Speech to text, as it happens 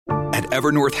At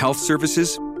Evernorth Health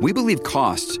Services, we believe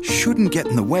costs shouldn't get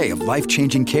in the way of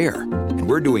life-changing care, and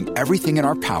we're doing everything in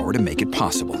our power to make it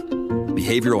possible.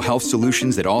 Behavioral health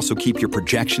solutions that also keep your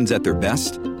projections at their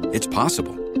best? It's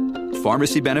possible.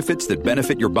 Pharmacy benefits that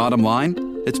benefit your bottom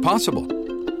line? It's possible.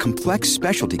 Complex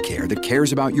specialty care that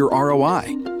cares about your ROI?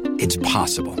 It's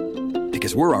possible.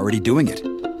 Because we're already doing it.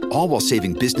 All while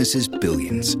saving businesses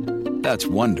billions. That's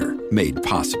Wonder made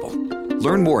possible.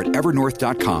 Learn more at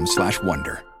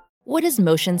evernorth.com/wonder. What does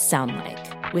motion sound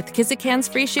like? With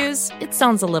Kizikans free shoes, it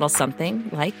sounds a little something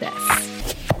like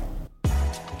this.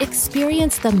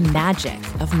 Experience the magic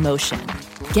of motion.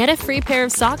 Get a free pair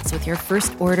of socks with your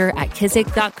first order at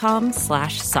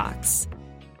kizik.com/socks.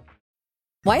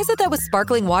 Why is it that with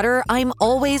sparkling water, I'm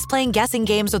always playing guessing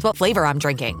games with what flavor I'm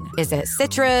drinking? Is it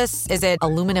citrus? Is it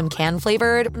aluminum can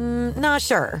flavored? Not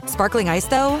sure. Sparkling ice,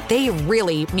 though, they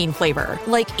really mean flavor.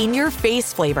 Like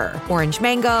in-your-face flavor. Orange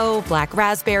mango, black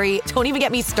raspberry. Don't even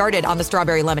get me started on the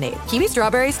strawberry lemonade. Kiwi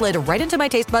Strawberry slid right into my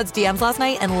taste buds DMs last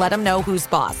night and let them know who's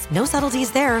boss. No subtleties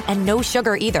there, and no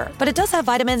sugar either. But it does have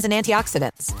vitamins and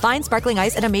antioxidants. Find Sparkling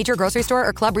Ice at a major grocery store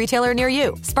or club retailer near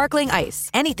you. Sparkling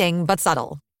Ice. Anything but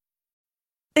subtle.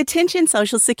 Attention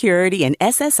Social Security and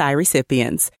SSI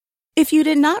recipients. If you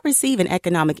did not receive an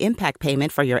economic impact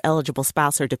payment for your eligible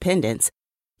spouse or dependents,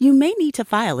 you may need to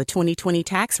file a 2020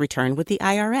 tax return with the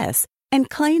IRS and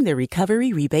claim the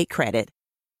recovery rebate credit.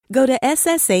 Go to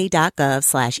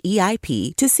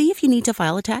ssa.gov/EIP to see if you need to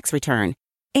file a tax return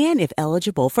and if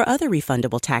eligible for other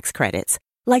refundable tax credits,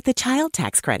 like the child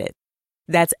tax credit.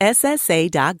 That's ssa.gov/EIP.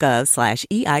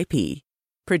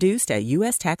 Produced at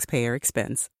U.S. taxpayer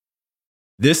expense.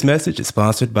 This message is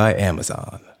sponsored by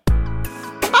Amazon.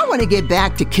 I want to get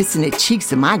back to kissing the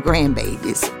cheeks of my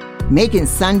grandbabies, making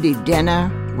Sunday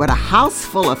dinner with a house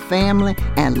full of family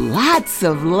and lots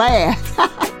of laughs.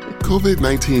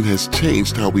 COVID-19 has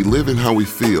changed how we live and how we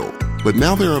feel, but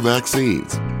now there are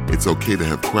vaccines. It's okay to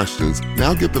have questions.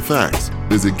 Now get the facts.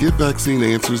 Visit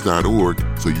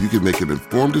getvaccineanswers.org so you can make an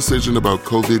informed decision about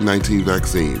COVID-19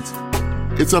 vaccines.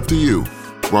 It's up to you.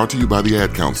 Brought to you by the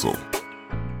Ad Council.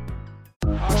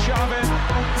 He's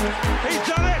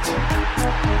done it!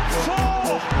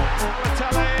 4!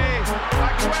 Balotelli!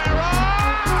 Aguero!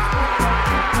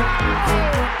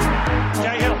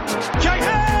 Cahill!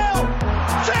 Cahill!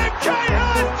 Tim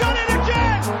Cahill has done it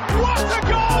again! What a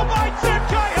goal by Tim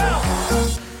Cahill!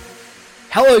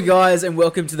 Hello guys and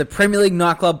welcome to the Premier League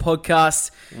Nightclub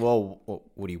podcast. Whoa,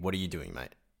 Woody, what are you doing,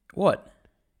 mate? What?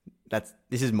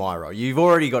 This is my role. You've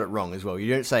already got it wrong as well.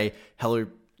 You don't say hello.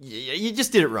 You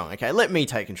just did it wrong, okay? Let me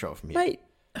take control from here. Mate.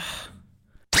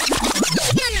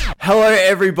 Hello,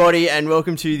 everybody, and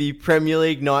welcome to the Premier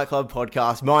League Nightclub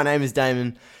podcast. My name is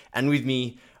Damon, and with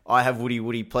me, I have Woody.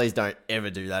 Woody, please don't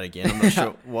ever do that again. I'm not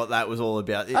sure what that was all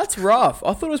about. That's rough.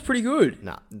 I thought it was pretty good.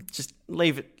 Nah, just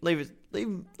leave me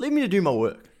to do my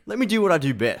work. Let me do what I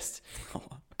do best,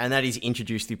 and that is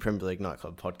introduce the Premier League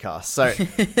Nightclub podcast. So,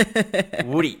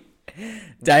 Woody.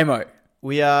 Damo.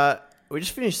 We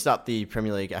just finished up the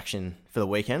Premier League action for the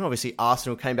weekend. Obviously,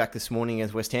 Arsenal came back this morning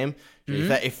against West Ham.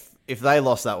 Mm-hmm. If they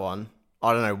lost that one,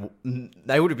 I don't know,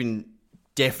 they would have been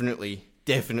definitely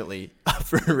up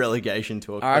for a relegation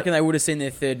talk. I reckon they would have seen their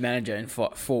third manager in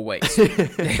 4 weeks.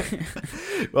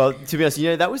 Well, to be honest,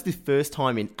 that was the first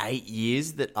time in 8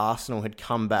 years that Arsenal had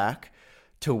come back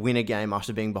to win a game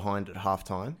after being behind at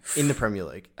halftime in the Premier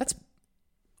League.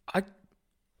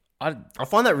 I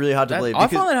find that really hard to believe. I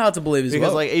find that hard to believe as well.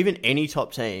 Because like even any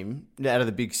top team out of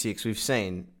the big six, we've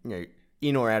seen,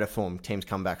 in or out of form, teams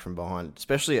come back from behind,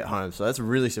 especially at home. So that's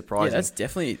really surprising. Yeah, that's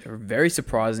definitely very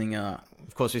surprising.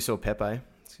 Of course, we saw Pepe.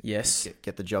 Yes.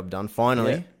 Get the job done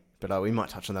finally. Yeah. But we might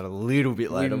touch on that a little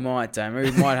bit later. We might, Damo. We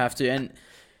might have to. And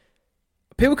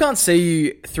people can't see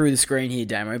you through the screen here,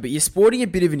 Damo, but you're sporting a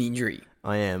bit of an injury.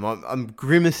 I am. I'm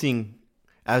grimacing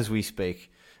as we speak.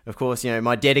 Of course,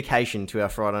 my dedication to our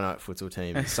Friday night futsal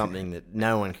team is something that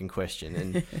no one can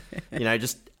question. And,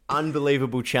 just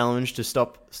unbelievable challenge to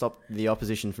stop the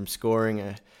opposition from scoring.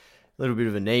 A little bit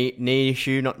of a knee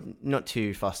issue. Not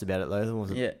too fussed about it, though. There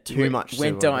wasn't too much.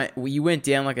 You went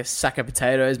down like a sack of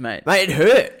potatoes, mate. Mate,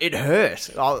 it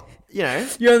hurt.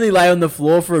 You only lay on the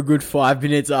floor for a good 5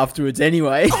 minutes afterwards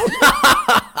anyway.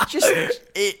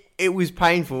 It was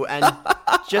painful. And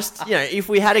just, if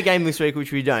we had a game this week,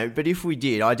 which we don't, but if we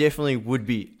did, I definitely would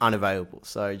be unavailable.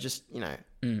 So just,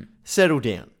 settle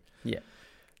down. Yeah.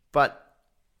 But,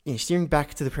 steering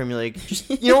back to the Premier League, just,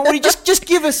 just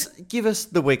give us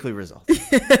the weekly results.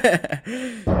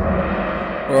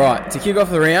 All right, to kick off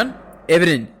the round,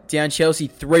 Everton down Chelsea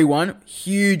 3-1.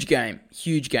 Huge game.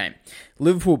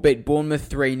 Liverpool beat Bournemouth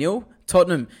 3-0.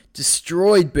 Tottenham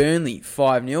destroyed Burnley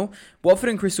 5-0. Watford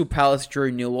and Crystal Palace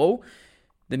drew 0-0.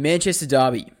 The Manchester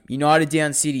Derby, United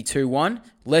down City 2-1.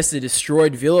 Leicester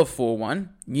destroyed Villa 4-1.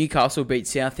 Newcastle beat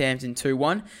Southampton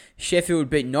 2-1. Sheffield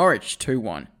beat Norwich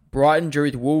 2-1. Brighton drew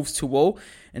with Wolves 2-2.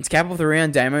 And to cap off the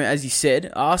round, Damo, as you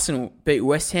said, Arsenal beat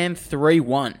West Ham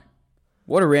 3-1.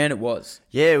 What a round it was.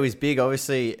 Yeah, it was big.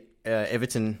 Obviously,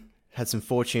 Everton had some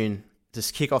fortune to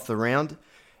kick off the round.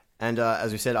 And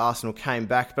as we said, Arsenal came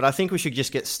back. But I think we should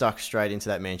just get stuck straight into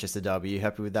that Manchester derby. You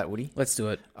happy with that, Woody? Let's do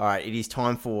it. All right, it is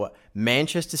time for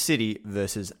Manchester City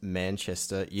versus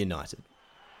Manchester United.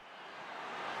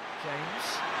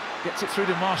 James gets it through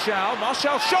to Martial.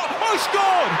 Martial shot. Oh,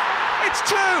 scored! It's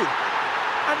 2!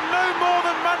 And no more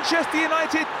than Manchester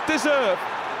United deserve.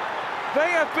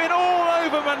 They have been all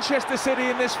over Manchester City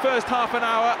in this first half an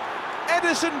hour.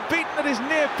 Ederson beaten at his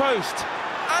near post.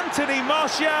 Anthony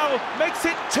Martial makes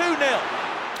it 2-0.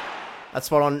 That's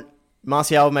spot on.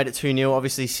 Martial made it 2-0.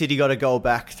 Obviously, City got a goal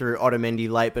back through Otamendi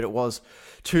late, but it was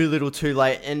too little too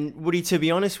late. And Woody, to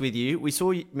be honest with you, we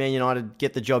saw Man United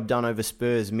get the job done over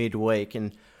Spurs midweek.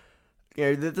 And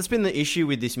that's been the issue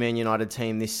with this Man United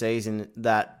team this season,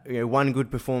 that one good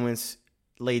performance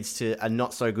leads to a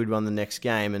not so good one the next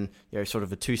game, and sort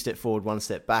of a 2-step forward,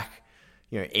 1-step back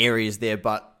areas there.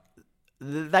 But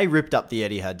they ripped up the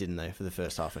Etihad, didn't they, for the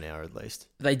first half an hour at least?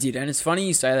 They did, and it's funny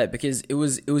you say that because it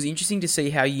was interesting to see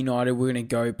how United were going to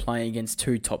go playing against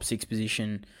two top six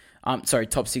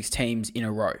teams in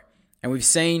a row. And we've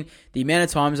seen the amount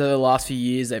of times over the last few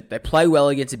years they play well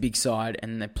against a big side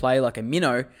and they play like a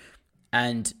minnow,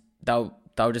 and they'll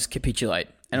just capitulate.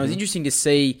 And it was interesting to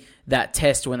see that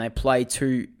test when they play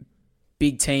two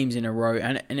big teams in a row,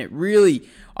 and it really,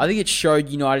 I think it showed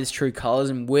United's true colours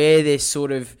and where they're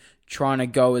sort of trying to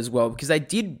go as well, because they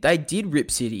did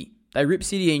rip City. They ripped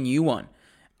City a new one.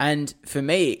 And for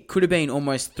me, it could have been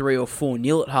almost 3 or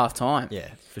 4-0 at half time. Yeah,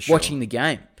 for sure. Watching the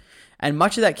game. And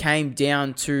much of that came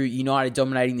down to United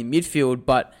dominating the midfield,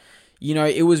 but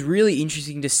it was really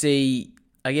interesting to see,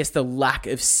 I guess, the lack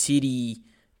of City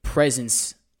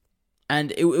presence.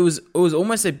 And it was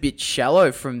almost a bit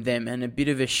shallow from them, and a bit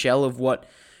of a shell of what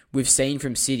we've seen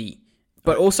from City,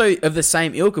 but also of the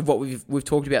same ilk of what we've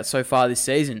talked about so far this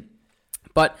season.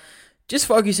 But just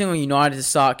focusing on United to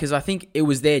start, because I think it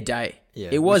was their day. Yeah,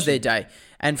 it was their day.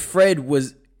 And Fred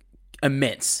was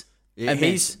immense. Yeah,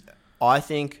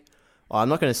 I'm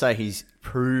not going to say he's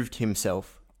proved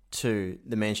himself to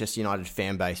the Manchester United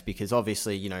fan base, because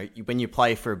obviously, when you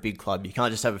play for a big club, you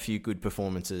can't just have a few good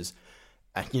performances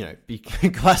and, be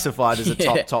classified as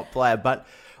a top player. But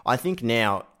I think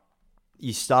now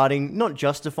you're starting, not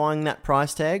justifying that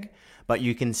price tag, but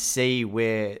you can see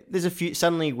where there's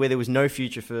suddenly where there was no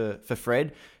future for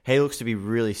Fred. He looks to be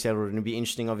really settled, and it'll be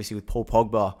interesting, obviously, with Paul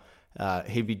Pogba.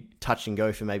 He'd be touch and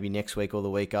go for maybe next week or the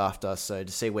week after. So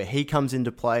to see where he comes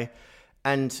into play.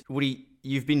 And Woody,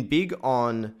 you've been big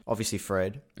on, obviously,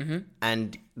 Fred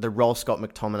and the role Scott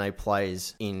McTominay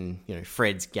plays in,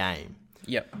 Fred's game.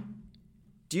 Yep.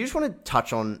 Do you just want to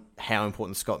touch on how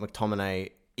important Scott McTominay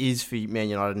is for Man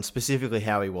United, and specifically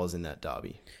how he was in that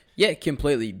derby? Yeah,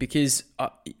 completely. Because,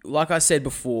 like I said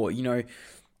before,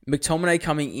 McTominay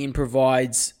coming in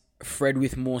provides Fred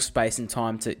with more space and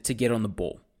time to get on the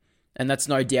ball. And that's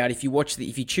no doubt. If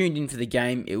you tuned in for the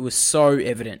game, it was so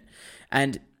evident.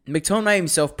 And McTominay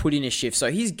himself put in a shift.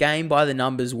 So his game by the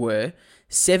numbers were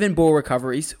 7 ball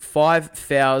recoveries, 5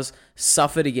 fouls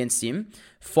suffered against him,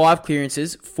 5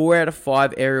 clearances, 4 out of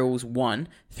 5 aerials won,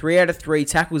 3 out of 3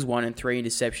 tackles won, and 3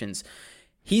 interceptions.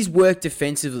 His work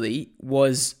defensively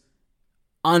was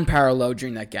unparalleled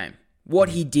during that game. What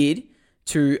he did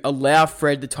to allow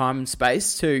Fred the time and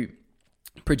space to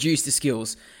produce the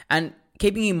skills. And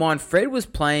keeping in mind, Fred was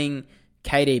playing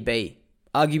KDB,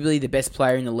 arguably the best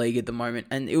player in the league at the moment,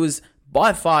 and it was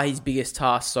by far his biggest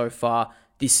task so far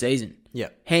this season. Yeah.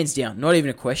 Hands down, not even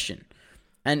a question.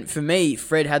 And for me,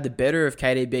 Fred had the better of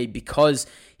KDB because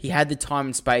he had the time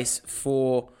and space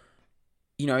for,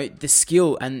 the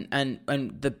skill and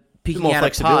the picking more out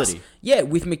flexibility. A pass. Yeah,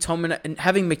 with McTominay and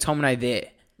having McTominay there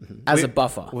as a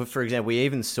buffer. Well, for example, we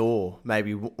even saw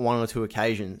maybe 1 or 2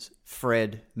 occasions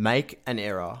Fred make an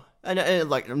error. And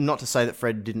not to say that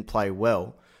Fred didn't play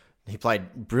well. He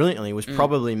played brilliantly. He was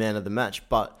probably man of the match.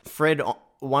 But Fred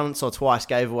once or twice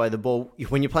gave away the ball.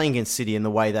 When you're playing against City and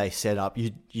the way they set up,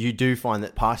 you do find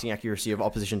that passing accuracy of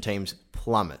opposition teams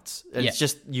plummets. It's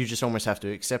just, you just almost have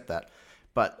to accept that.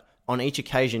 But on each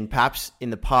occasion, perhaps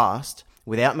in the past,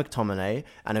 without McTominay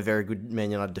and a very good Man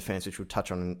United defence, which we'll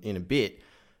touch on in a bit,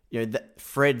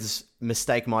 Fred's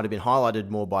mistake might have been highlighted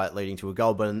more by it leading to a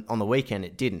goal, but on the weekend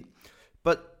it didn't.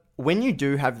 But when you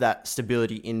do have that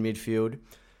stability in midfield,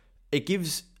 it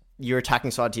gives your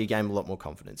attacking side to your game a lot more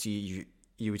confidence. You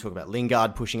talk about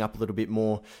Lingard pushing up a little bit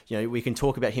more. We can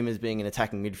talk about him as being an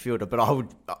attacking midfielder, but I would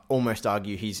almost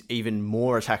argue he's even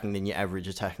more attacking than your average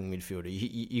attacking midfielder.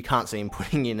 You can't see him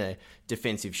putting in a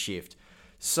defensive shift.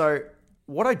 So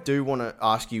what I do want to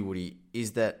ask you, Woody,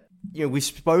 is that we've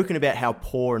spoken about how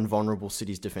poor and vulnerable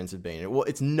City's defense have been. Well,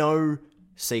 it's no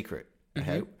secret.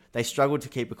 Okay, they struggled to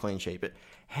keep a clean sheet, but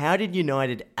how did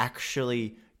United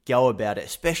actually go about it,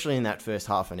 especially in that first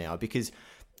half an hour? Because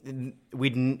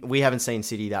we haven't seen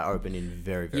City that open in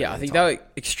very, very long I think time. they were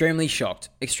extremely shocked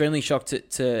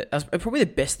to probably the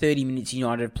best 30 minutes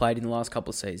United have played in the last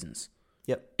couple of seasons.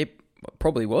 Yep. It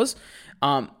probably was.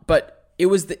 But it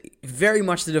was very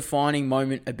much the defining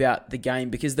moment about the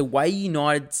game, because the way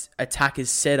United's attack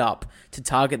is set up to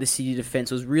target the City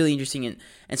defence was really interesting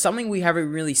and something we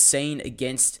haven't really seen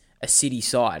against a City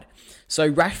side.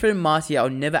 So Rashford and Martial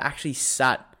never actually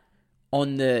sat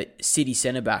on the City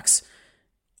centre-backs,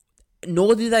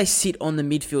 nor do they sit on the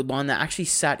midfield line. They actually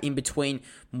sat in between,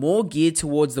 more geared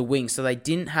towards the wing, so they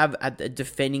didn't have a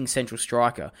defending central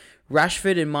striker.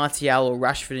 Rashford and Martial, or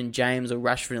Rashford and James, or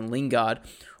Rashford and Lingard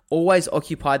always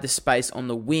occupied the space on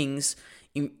the wings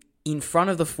in front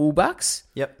of the fullbacks,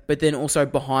 but then also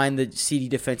behind the City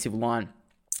defensive line.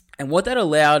 And what that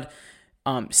allowed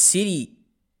City,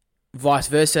 vice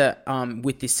versa,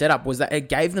 with this setup, was that it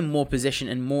gave them more possession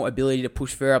and more ability to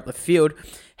push further up the field.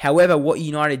 However, what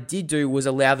United did do was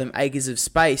allow them acres of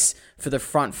space for the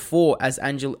front four as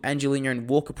Angelino and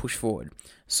Walker pushed forward.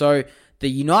 So the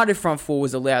United front four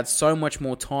was allowed so much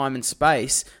more time and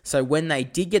space, so when they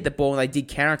did get the ball and they did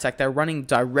counterattack, they were running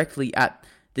directly at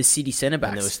the City centre-backs.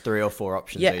 And there was 3 or 4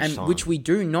 options each time. Which we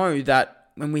do know that,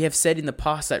 when we have said in the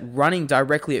past, that running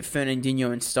directly at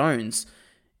Fernandinho and Stones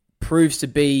proves to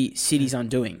be City's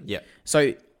undoing. Yeah.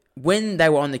 So when they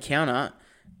were on the counter,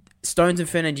 Stones and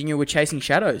Fernandinho were chasing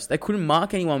shadows. They couldn't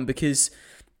mark anyone because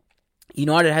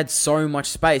United had so much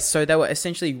space. So they were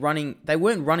essentially running. They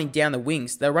weren't running down the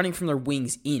wings. They were running from the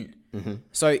wings in. Mm-hmm.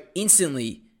 So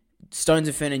instantly, Stones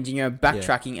and Fernandinho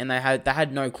backtracking, and they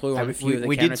had no clue on a few of the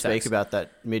we counterattacks. did speak about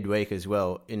that midweek as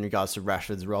well in regards to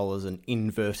Rashford's role as an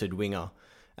inverted winger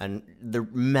and the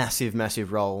massive,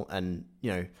 massive role and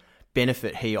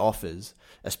benefit he offers,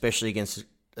 especially against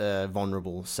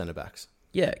vulnerable centre-backs.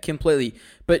 Yeah, completely.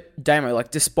 But Damo,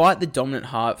 despite the dominant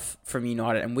half from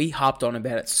United, and we harped on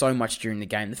about it so much during the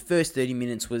game, the first 30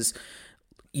 minutes was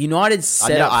United's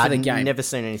set up for the game. I've never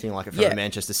seen anything like it from the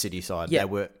Manchester City side. Yeah. They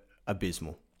were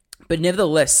abysmal. But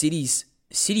nevertheless,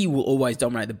 City will always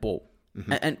dominate the ball.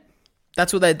 Mm-hmm. And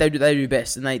that's what they do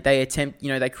best. And they attempt,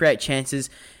 they create chances.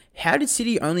 How did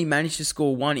City only manage to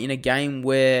score one in a game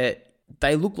where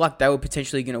they looked like they were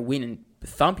potentially going to win and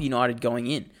thump United going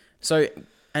in? So,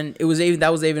 and that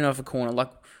was even off a corner.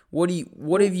 What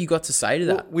have you got to say to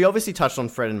that? Well, we obviously touched on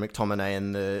Fred and McTominay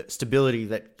and the stability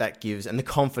that gives and the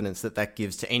confidence that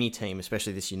gives to any team,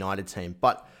 especially this United team.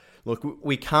 But look,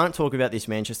 we can't talk about this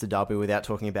Manchester derby without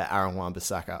talking about Aaron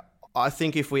Wan-Bissaka. I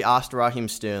think if we asked Raheem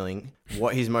Sterling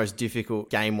what his most difficult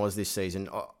game was this season,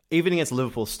 even against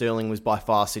Liverpool, Sterling was by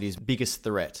far City's biggest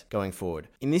threat going forward.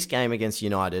 In this game against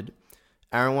United,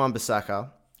 Aaron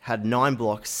Wan-Bissaka had 9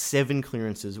 blocks, 7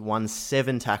 clearances, won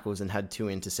 7 tackles, and had 2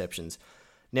 interceptions.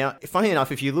 Now, funny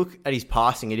enough, if you look at his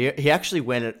passing, he actually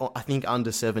went at, I think,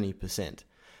 under 70%.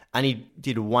 And he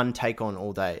did 1 take-on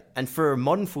all day. And for a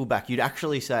modern fullback, you'd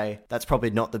actually say that's probably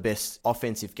not the best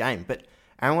offensive game. But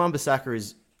Aaron Wan-Bissaka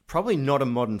is probably not a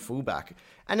modern fullback.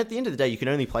 And at the end of the day, you can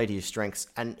only play to your strengths.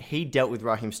 And he dealt with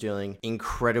Raheem Sterling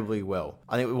incredibly well.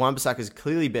 I think Wan-Bissaka's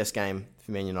clearly best game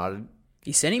for Man United.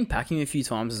 He sent him packing a few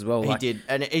times as well. He did.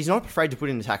 And he's not afraid to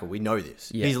put in the tackle. We know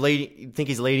this. Yeah. I think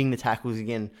he's leading the tackles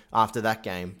again after that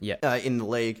game in the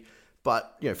league.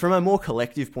 But from a more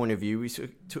collective point of view, we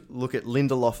look at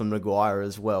Lindelof and Maguire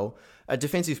as well. A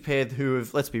defensive pair who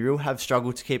have, let's be real, have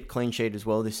struggled to keep a clean sheet as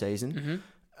well this season.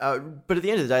 Mm-hmm. But at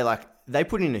the end of the day, they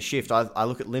put in a shift. I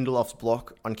look at Lindelof's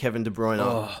block on Kevin De Bruyne.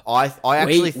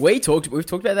 We've talked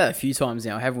about that a few times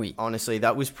now, haven't we? Honestly,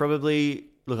 that was probably...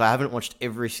 Look, I haven't watched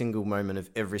every single moment of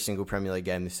every single Premier League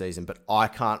game this season, but I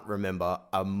can't remember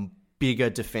a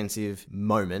bigger defensive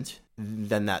moment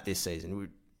than that this season.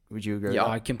 Would you agree with that?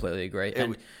 Yeah, I completely agree.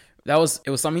 And it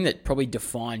was something that probably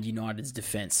defined United's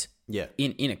defence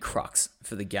in a crux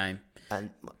for the game. And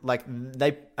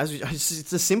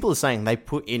it's as simple as saying they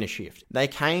put in a shift. They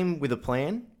came with a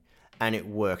plan and it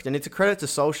worked. And it's a credit to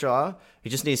Solskjaer. He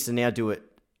just needs to now do it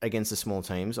against the small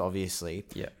teams, obviously.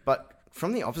 Yeah. But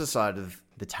from the opposite side of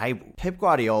the table, Pep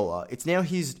Guardiola, it's now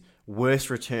his worst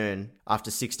return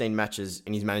after 16 matches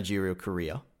in his managerial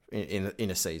career in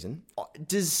a season.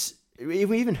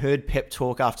 We even heard Pep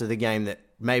talk after the game that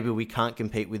maybe we can't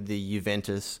compete with the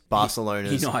Juventus, Barcelona,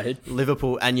 United,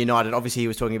 Liverpool and United. Obviously, he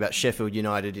was talking about Sheffield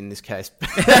United in this case.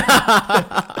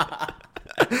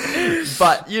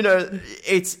 But, you know,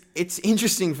 it's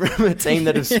interesting from a team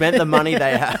that have spent the money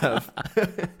they have.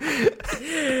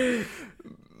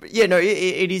 Yeah, no,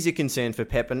 it is a concern for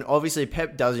Pep. And obviously,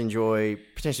 Pep does enjoy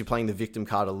potentially playing the victim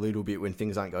card a little bit when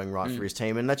things aren't going right for his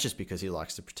team. And that's just because he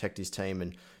likes to protect his team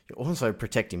and also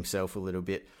protect himself a little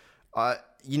bit.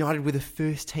 United were the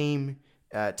first team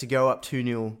to go up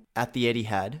 2-0 at the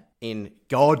Etihad in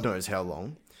God knows how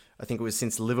long. I think it was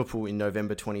since Liverpool in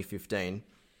November 2015.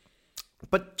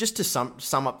 But just to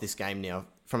sum up this game now,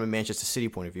 from a Manchester City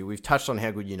point of view, we've touched on how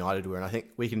good United were, and I think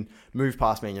we can move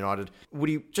past Man United.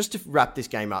 Woody, just to wrap this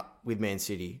game up with Man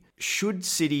City, should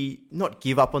City not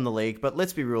give up on the league, but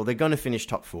let's be real, they're going to finish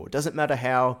top 4. Doesn't matter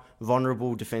how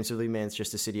vulnerable defensively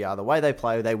Manchester City are, the way they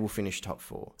play, they will finish top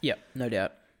 4. Yeah, no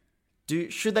doubt.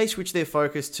 Should they switch their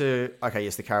focus to, okay,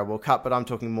 yes, the Carabao Cup, but I'm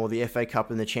talking more the FA Cup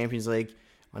and the Champions League?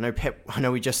 I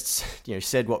know we just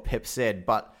said what Pep said,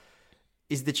 but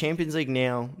is the Champions League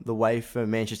now the way for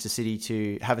Manchester City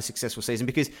to have a successful season?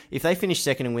 Because if they finish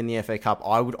second and win the FA Cup,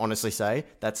 I would honestly say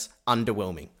that's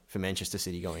underwhelming for Manchester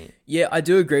City going in. Yeah, I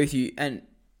do agree with you.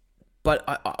 But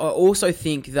I also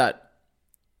think that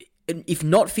if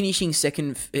not finishing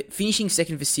second for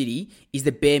City is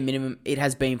the bare minimum it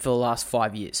has been for the last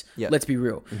 5 years. Yep. Let's be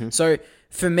real. Mm-hmm. So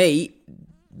for me,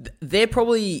 they're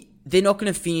not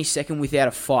going to finish second without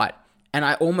a fight. And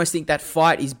I almost think that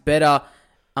fight is better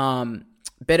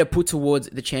put towards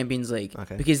the Champions League.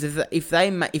 Okay. Because if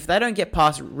they don't get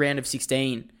past round of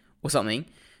 16 or something,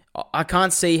 I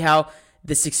can't see how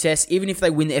the success, even if they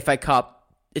win the FA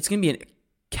Cup, it's going to be a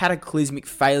cataclysmic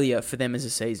failure for them as a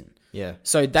season. Yeah.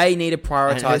 So they need to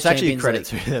prioritise. And it's actually a credit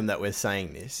to them that we're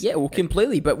saying this. Yeah, well,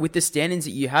 completely. But with the standards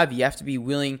that you have to be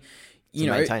willing, to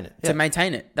maintain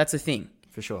it. That's the thing.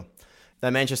 For sure.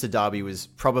 The Manchester derby was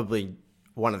probably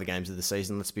one of the games of the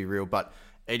season, let's be real. But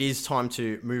it is time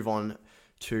to move on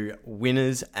to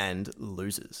winners and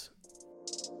losers.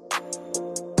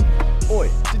 Oi,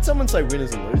 did someone say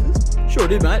winners and losers? Sure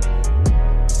did, mate.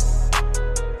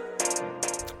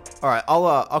 All right,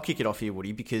 I'll kick it off here,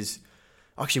 Woody, because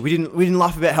actually we didn't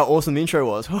laugh about how awesome the intro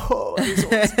was. Oh, that was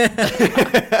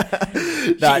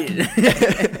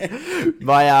awesome.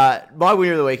 My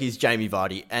winner of the week is Jamie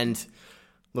Vardy, and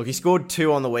look, he scored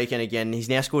 2 on the weekend again. He's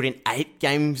now scored in 8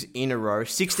 games in a row,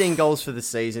 16 goals for the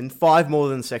season, 5 more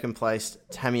than second place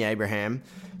Tammy Abraham.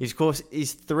 He's, of course,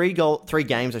 is 3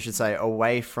 games, I should say,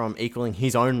 away from equaling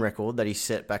his own record that he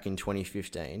set back in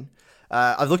 2015.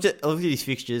 I've looked at his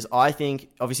fixtures. I think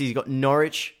obviously he's got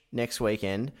Norwich next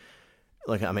weekend.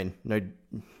 Like, I mean,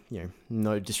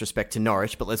 no disrespect to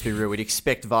Norwich, but let's be real. We'd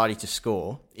expect Vardy to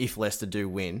score if Leicester do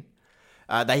win.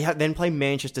 They then play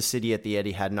Manchester City at the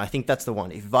Etihad, and I think that's the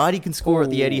one. If Vardy can score at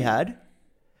the Etihad,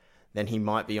 then he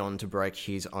might be on to break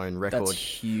his own record. That's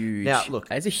huge. Now, look,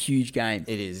 it's a huge game.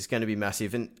 It is. It's going to be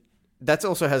massive, and that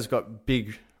also has got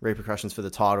big repercussions for the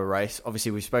title race.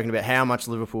 Obviously, we've spoken about how much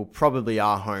Liverpool probably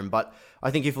are home, but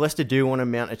I think if Leicester do want to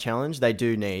mount a challenge, they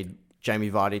do need Jamie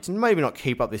Vardy to maybe not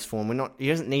keep up this form. He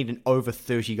doesn't need an over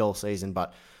 30 goal season,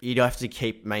 but you'd have to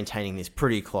keep maintaining this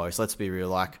pretty close. Let's be real.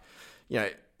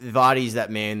 Vardy's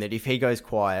that man that if he goes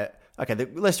quiet, okay,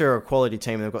 Leicester are a quality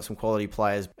team and they've got some quality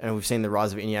players, and we've seen the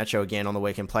rise of Iheanacho again on the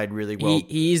weekend, played really well.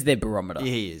 He is their barometer.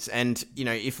 He is. And,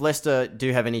 if Leicester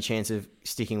do have any chance of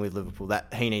sticking with Liverpool,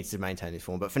 that he needs to maintain his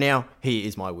form. But for now, he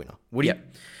is my winner.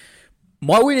 Yep.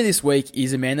 My winner this week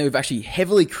is a man that we've actually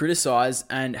heavily criticised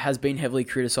and has been heavily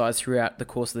criticised throughout the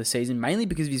course of the season, mainly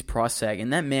because of his price tag,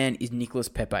 and that man is Nicolas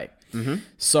Pepe. Mm-hmm.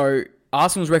 So,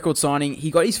 Arsenal's record signing, he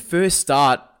got his first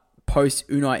start post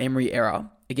Unai Emery era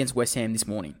against West Ham this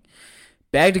morning.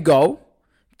 Bagged a goal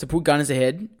to put Gunners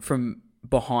ahead from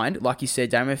behind, like you said,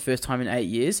 Damo, first time in 8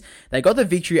 years. They got the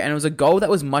victory, and it was a goal that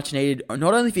was much needed,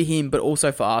 not only for him, but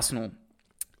also for Arsenal.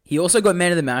 He also got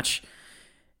man of the match.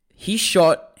 His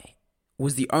shot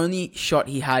was the only shot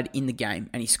he had in the game,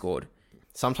 and he scored.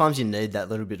 Sometimes you need that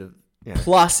little bit of...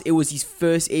 Plus, it was his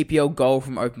first EPL goal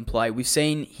from open play. We've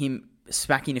seen him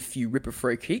smacking a few ripper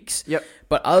free kicks. Yep.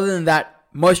 But other than that,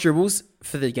 most dribbles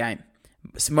for the game.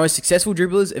 Most successful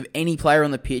dribblers of any player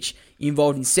on the pitch,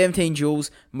 involved in 17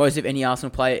 duels, most of any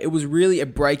Arsenal player. It was really a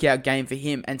breakout game for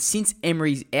him. And since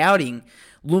Emery's outing,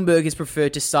 Lundberg has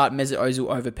preferred to start Mesut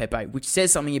Ozil over Pepe, which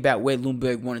says something about where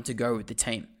Lundberg wanted to go with the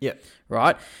team. Yeah.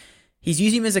 Right? He's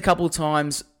used him as a couple of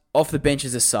times off the bench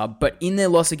as a sub, but in their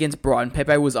loss against Brighton,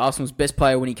 Pepe was Arsenal's best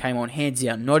player when he came on, hands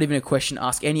down. Not even a question.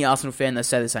 Ask any Arsenal fan, they'll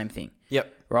say the same thing.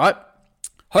 Yep. Right?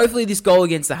 Hopefully this goal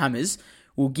against the Hammers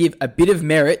will give a bit of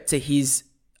merit to his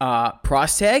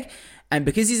price tag. And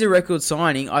because he's a record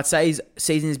signing, I'd say his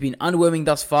season has been underwhelming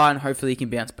thus far, and hopefully he can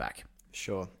bounce back.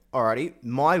 Sure. Alrighty.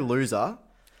 My loser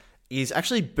is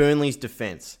actually Burnley's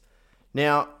defence.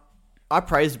 Now, I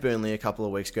praised Burnley a couple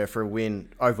of weeks ago for a win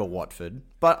over Watford,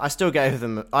 but I still gave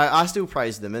them, I still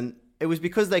praised them, and it was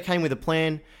because they came with a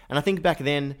plan, and I think back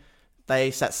then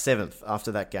they sat 7th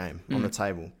after that game on the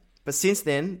table. But since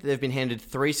then, they've been handed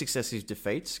 3 successive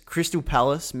defeats. Crystal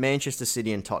Palace, Manchester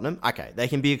City and Tottenham. Okay, they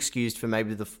can be excused for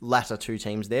maybe the latter 2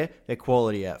 teams there. They're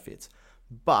quality outfits.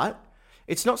 But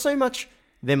it's not so much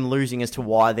them losing as to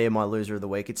why they're my loser of the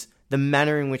week. It's the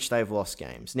manner in which they've lost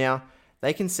games. Now,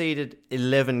 they conceded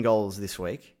 11 goals this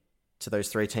week to those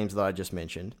 3 teams that I just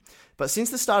mentioned. But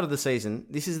since the start of the season,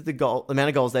 this is the amount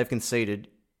of goals they've conceded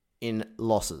in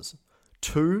losses.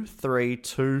 2-3,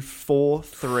 2-4,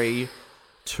 3...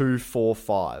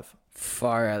 2-4-5.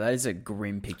 Far out. That is a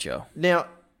grim picture. Now,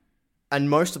 and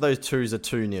most of those 2s are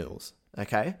 2-0s,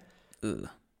 okay? Ugh.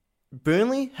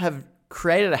 Burnley have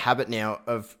created a habit now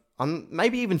of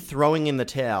maybe even throwing in the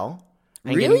towel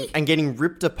and, really? getting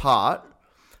ripped apart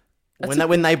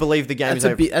when they believe the game's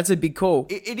over. That's a big call.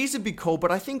 It is a big call,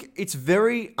 but I think it's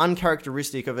very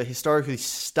uncharacteristic of a historically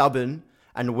stubborn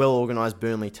and well-organised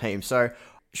Burnley team. So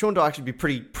Sean Dyche should be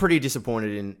pretty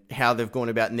disappointed in how they've gone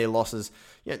about in their losses.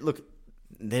 Yeah, look,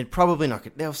 they're probably not.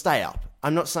 They'll stay up.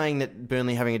 I'm not saying that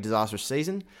Burnley having a disastrous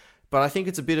season, but I think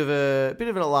it's a bit of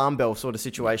an alarm bell sort of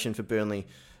situation for Burnley.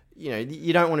 You know,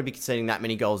 you don't want to be conceding that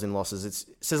many goals in losses. It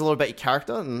says a lot about your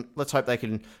character, and let's hope they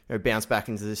can bounce back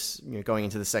into this, going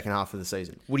into the second half of the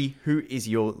season. Woody, who is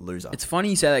your loser? It's funny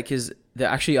you say that because there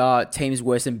actually are teams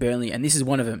worse than Burnley, and this is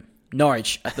one of them.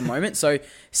 Norwich at the moment. So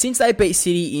since they beat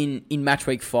City in match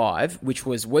week 5, which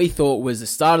we thought was the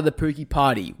start of the Pookie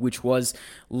party, which was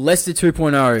Leicester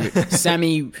 2.0.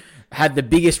 Sammy had the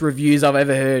biggest reviews I've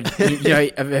ever heard.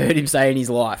 I've heard him say in his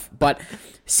life. But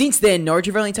since then, Norwich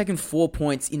have only taken 4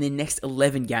 points in their next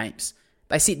 11 games.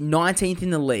 They sit 19th in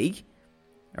the league.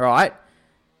 All right,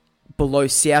 below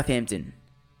Southampton.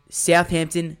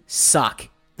 Southampton suck.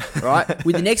 Right,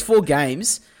 with the next 4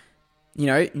 games.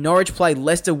 Norwich play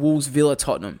Leicester, Wolves, Villa,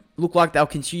 Tottenham. Look like they'll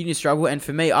continue to struggle. And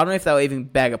for me, I don't know if they'll even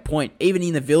bag a point, even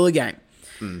in the Villa game.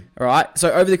 All right. So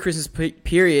over the Christmas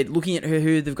period, looking at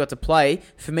who they've got to play,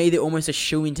 for me, they're almost a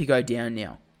shoo-in to go down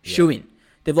now. Yeah. Shoo-in.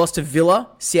 They've lost to Villa,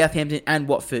 Southampton, and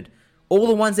Watford. All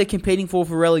the ones they're competing for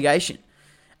relegation.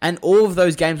 And all of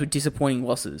those games were disappointing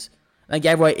losses. They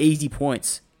gave away easy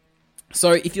points.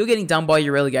 So if you're getting done by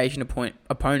your relegation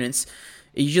opponents,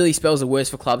 it usually spells the worst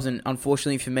for clubs, and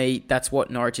unfortunately for me, that's what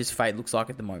Norwich's fate looks like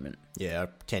at the moment. Yeah, I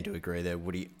tend to agree there,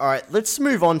 Woody. All right, let's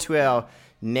move on to our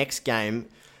next game,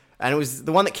 and it was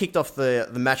the one that kicked off the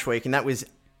match week, and that was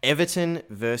Everton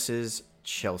versus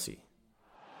Chelsea.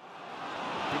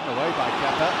 Taken away by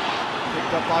Kepa,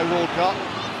 picked up by Walcott,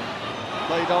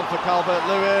 played on for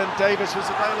Calvert-Lewin. Davis was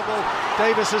available.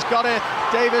 Davis has got it.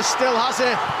 Davis still has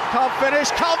it. Can't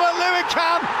finish. Calvert-Lewin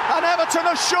can, and Everton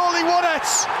have surely won it.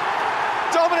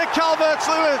 Dominic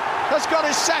Calvert-Lewin has got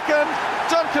his second.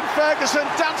 Duncan Ferguson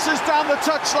dances down the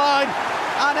touchline,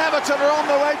 and Everton are on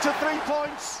the way to 3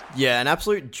 points. Yeah, an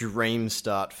absolute dream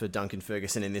start for Duncan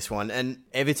Ferguson in this one. And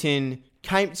Everton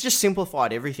just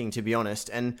simplified everything, to be honest,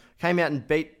 and came out and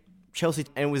beat Chelsea,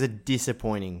 and it was a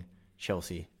disappointing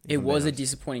Chelsea. It was a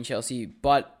disappointing Chelsea,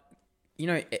 but,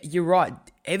 you're right.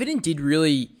 Everton did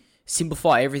really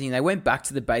simplify everything. They went back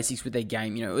to the basics with their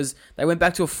game. They went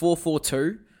back to a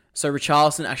 4-4-2. So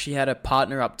Richarlison actually had a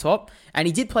partner up top, and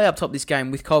he did play up top this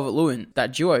game with Calvert-Lewin.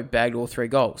 That duo bagged all 3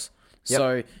 goals. Yep.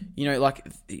 So,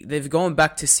 they've gone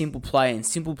back to simple play, and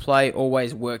simple play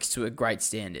always works to a great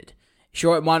standard.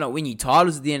 Sure, it might not win you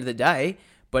titles at the end of the day,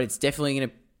 but it's definitely going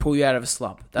to pull you out of a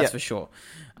slump. That's for sure.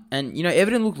 And,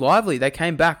 Everton looked lively. They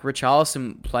came back.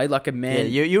 Richarlison played like a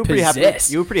man you were pretty happy.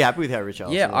 You were pretty happy with how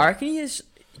Richarlison. Yeah, I reckon he is.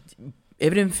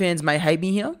 Everton fans may hate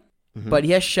me here. Mm-hmm. But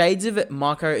he has shades of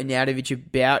Marko Arnautovic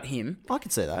about him. I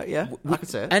could say that, yeah. I could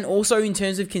say it. And also in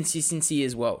terms of consistency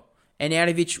as well.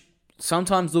 Arnautovic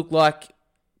sometimes looked like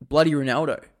bloody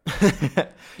Ronaldo.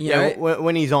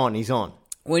 When he's on, he's on.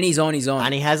 When he's on, he's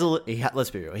on. And let's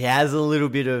be real, he has a little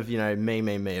bit of,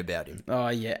 me about him. Oh,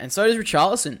 yeah. And so does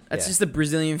Richarlison. That's just the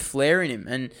Brazilian flair in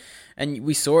him. And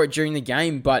we saw it during the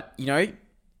game. But,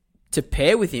 to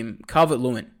pair with him,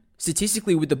 Calvert-Lewin,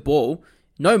 statistically with the ball,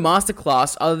 no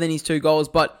masterclass other than his 2 goals,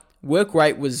 but work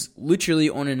rate was literally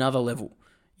on another level.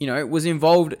 Was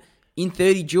involved in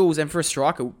 30 duels, and for a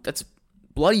striker, that's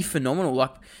bloody phenomenal.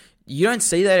 Like, you don't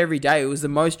see that every day. It was the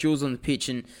most duels on the pitch.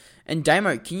 And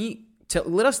Damo, can you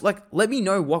let me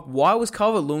know why was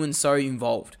Calvert-Lewin so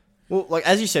involved? Well, like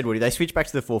as you said, Woody, they switched back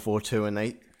to the 4-4-2 and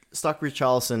they stuck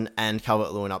Richarlison and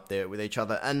Calvert-Lewin up there with each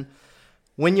other. And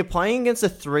when you're playing against a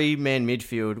 3-man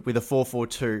midfield with a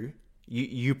 4-4-2,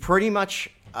 you pretty much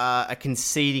are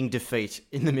conceding defeat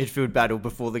in the midfield battle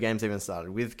before the game's even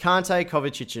started. With Kante,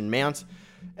 Kovacic and Mount,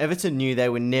 Everton knew they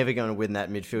were never going to win that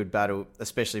midfield battle,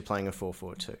 especially playing a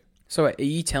 4-4-2. So are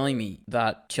you telling me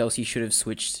that Chelsea should have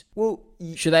switched? Well,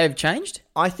 should they have changed?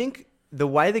 I think the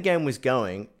way the game was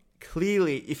going,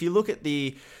 clearly, if you look at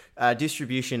the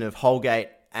distribution of Holgate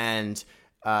and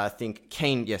I think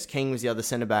Keane was the other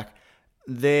centre-back,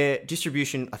 their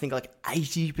distribution, I think like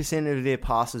 80% of their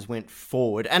passes went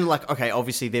forward. And like, okay,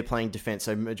 obviously they're playing defence,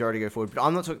 so majority go forward. But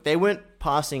I'm not talking, they weren't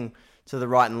passing to the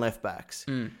right and left backs.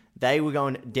 They were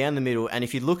going down the middle. And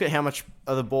if you look at how much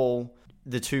of the ball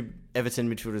the two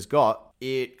Everton midfielders got,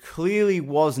 it clearly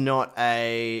was not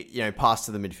a pass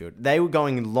to the midfield. They were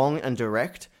going long and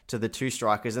direct to the two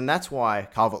strikers, and that's why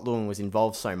Calvert-Lewin was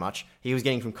involved so much. He was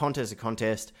getting from contest to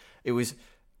contest. It was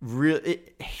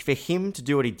for him to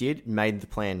do what he did, made the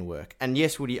plan work. And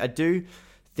yes, Woody, I do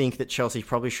think that Chelsea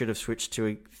probably should have switched to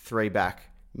a 3-back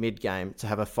mid-game to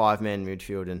have a 5-man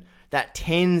midfield, and that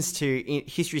tends to,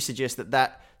 history suggests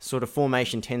that sort of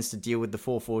formation tends to deal with the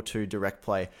 4-4-2 direct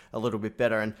play a little bit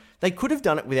better, and they could have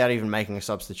done it without even making a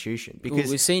substitution.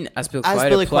 Because we've seen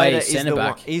Azpilicueta play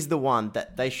centre-back. Is the one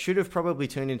that they should have probably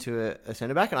turned into a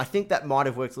centre-back, and I think that might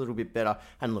have worked a little bit better.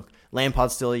 And look,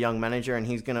 Lampard's still a young manager, and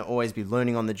he's going to always be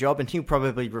learning on the job, and he'll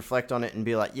probably reflect on it and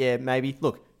be like, yeah, maybe,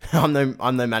 look, I'm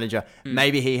no manager.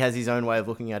 Maybe he has his own way of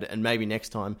looking at it, and maybe next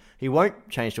time he won't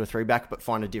change to a 3-back, but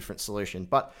find a different solution.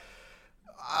 But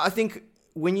I think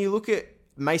when you look at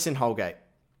Mason Holgate,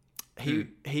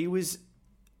 he was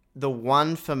the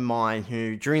one for mine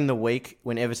who, during the week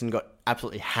when Everton got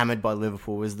absolutely hammered by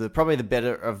Liverpool, was probably the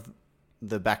better of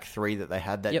the back three that they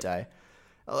had that day.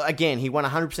 Again, he won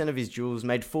 100% of his duels,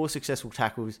 made 4 successful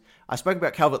tackles. I spoke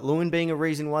about Calvert-Lewin being a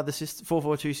reason why the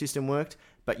 4-4-2 system worked,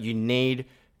 but you need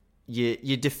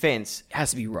your defence. It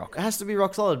has to be rock. It has to be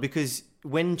rock solid, because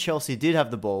when Chelsea did have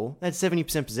the ball, they had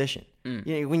 70% possession.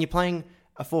 When you're playing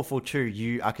a 4-4-2,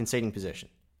 you are conceding possession.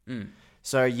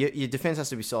 So your defence has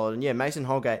to be solid. And yeah, Mason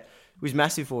Holgate was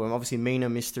massive for him. Obviously, Mina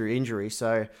missed through injury.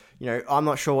 So, I'm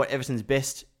not sure what Everton's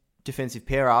best defensive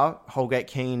pair are. Holgate,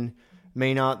 Keane,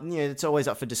 Mina. It's always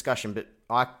up for discussion. But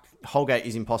Holgate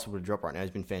is impossible to drop right now. He's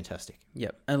been fantastic.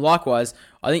 Yep. And likewise,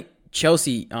 I think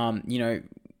Chelsea,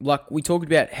 like we talked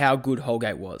about how good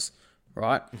Holgate was,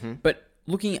 right? But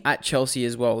looking at Chelsea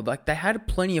as well, like they had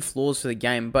plenty of flaws for the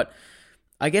game, but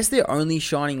I guess their only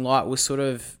shining light was sort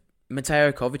of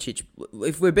Mateo Kovacic.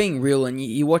 If we're being real, and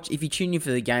you watch, if you tune in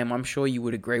for the game, I'm sure you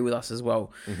would agree with us as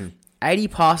well. 80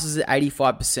 passes at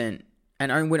 85%,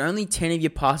 and when only 10 of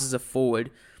your passes are forward,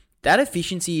 that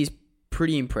efficiency is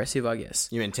pretty impressive, I guess.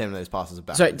 You mean 10 of those passes are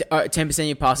backwards? So 10% of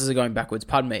your passes are going backwards.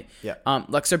 Pardon me. Yeah.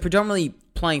 So predominantly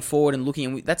playing forward and looking,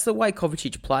 and that's the way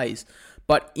Kovacic plays.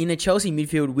 But in a Chelsea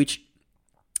midfield, which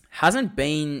hasn't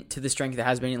been to the strength it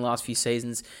has been in the last few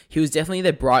seasons, he was definitely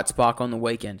their bright spark on the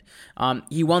weekend.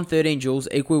 He won 13 duels,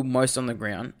 equal most on the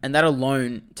ground, and that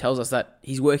alone tells us that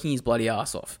he's working his bloody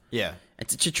ass off. Yeah. And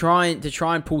to try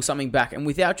and pull something back. And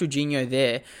without Jorginho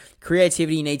there,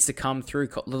 creativity needs to come through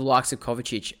the likes of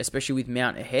Kovacic, especially with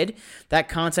Mount ahead. That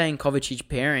Kante and Kovacic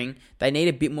pairing, they need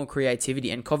a bit more creativity,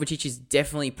 and Kovacic is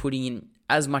definitely putting in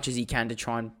as much as he can to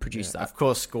try and produce that. Of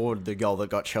course, scored the goal that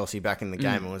got Chelsea back in the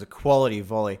game. It was a quality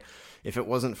volley. If it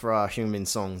wasn't for Heung-min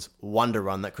Song's wonder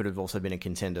run, that could have also been a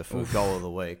contender for goal of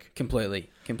the week. Completely.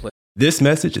 This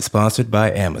message is sponsored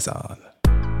by Amazon.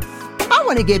 I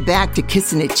want to get back to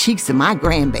kissing the cheeks of my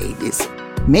grandbabies,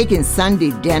 making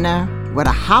Sunday dinner with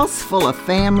a house full of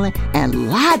family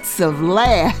and lots of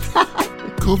laughs.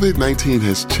 COVID-19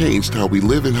 has changed how we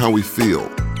live and how we feel,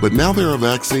 but now there are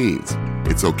vaccines.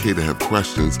 It's okay to have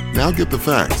questions. Now get the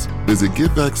facts. Visit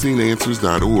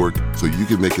getvaccineanswers.org so you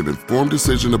can make an informed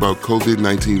decision about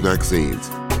COVID-19 vaccines.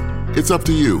 It's up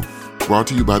to you. Brought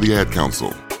to you by the Ad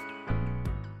Council.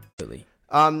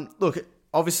 Look,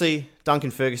 obviously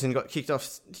Duncan Ferguson got kicked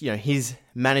off, his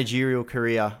managerial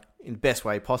career in the best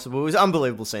way possible. It was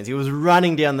unbelievable scenes. He was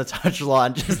running down the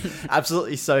touchline, just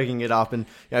absolutely soaking it up, and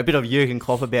a bit of Jurgen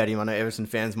Klopp about him. I know Everton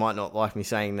fans might not like me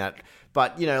saying that,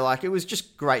 but it was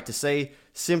just great to see.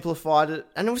 Simplified it,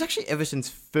 and it was actually Everton's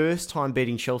first time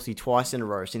beating Chelsea twice in a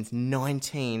row since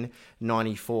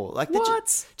 1994.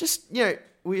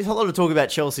 We had a lot of talk about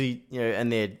Chelsea,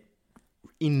 and their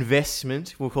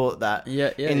investment, we'll call it that,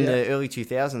 in the early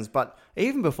 2000s. But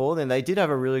even before then, they did have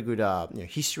a really good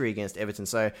history against Everton.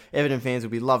 So Everton fans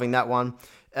will be loving that one.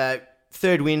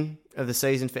 Third win of the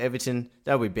season for Everton.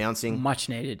 They'll be bouncing. Much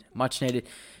needed.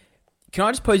 Can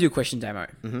I just pose you a question, Damo?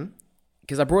 Mm-hmm.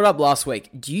 Because I brought it up last week.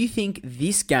 Do you think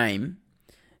this game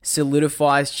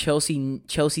solidifies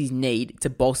Chelsea's need to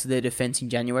bolster their defence in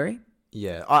January?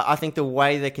 Yeah, I think the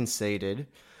way they conceded,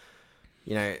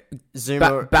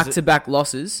 Zuma... Back-to-back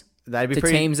losses they'd be to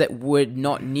teams that were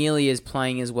not nearly as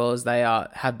playing as well as they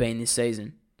have been this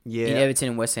season. Yeah. In Everton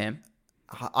and West Ham.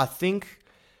 I think...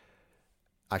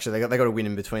 Actually, they got a win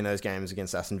in between those games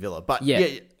against Aston Villa. But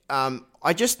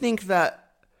I just think that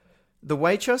the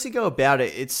way Chelsea go about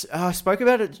it, I spoke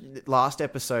about it last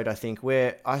episode, I think,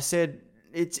 where I said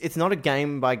it's not a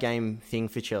game-by-game thing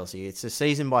for Chelsea. It's a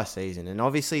season-by-season. And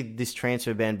obviously, this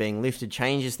transfer ban being lifted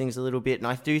changes things a little bit, and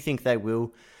I do think they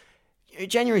will.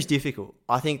 January's difficult.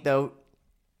 I think they'll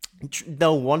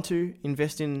want to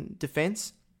invest in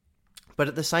defence, but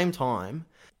at the same time,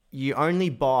 you only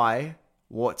buy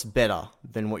what's better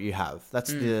than what you have.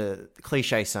 That's the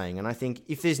cliche saying. And I think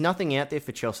if there's nothing out there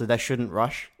for Chelsea, they shouldn't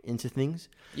rush into things.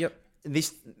 Yep.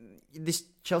 This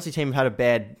Chelsea team had a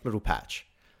bad little patch.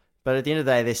 But at the end of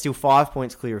the day, they're still 5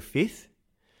 points clear of 5th.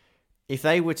 If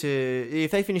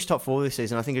they finish top 4 this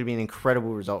season, I think it'd be an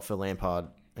incredible result for Lampard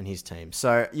and his team.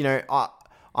 So, I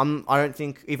don't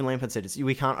think, even Lampard said,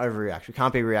 we can't overreact. We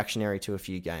can't be reactionary to a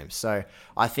few games. So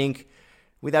I think,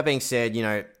 with that being said,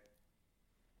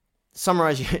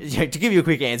 summarize, to give you a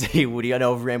quick answer here, Woody, I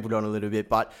know I've rambled on a little bit,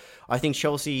 but I think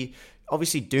Chelsea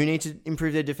obviously do need to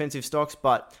improve their defensive stocks,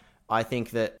 but I think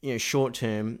that, short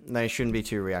term, they shouldn't be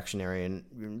too reactionary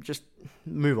and just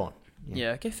move on.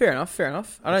 Yeah, okay, fair enough.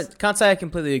 I can't say I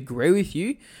completely agree with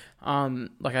you. I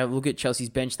look at Chelsea's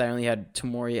bench, they only had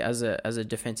Tomori as a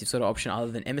defensive sort of option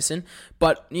other than Emerson.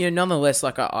 But, nonetheless,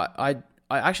 I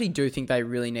actually do think they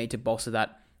really need to bolster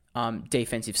that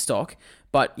defensive stock.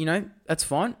 But, that's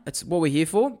fine. That's what we're here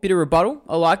for. Bit of rebuttal.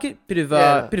 I like it. Bit of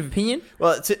opinion.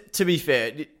 Well, to be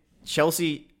fair,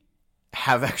 Chelsea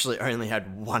have actually only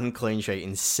had one clean sheet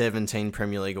in 17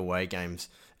 Premier League away games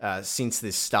since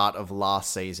the start of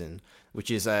last season,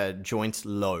 which is a joint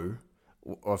low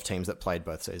of teams that played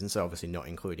both seasons. So obviously not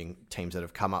including teams that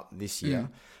have come up this year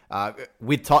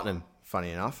with Tottenham,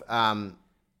 funny enough.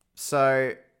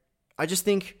 So I just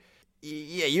think...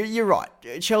 Yeah, you're right.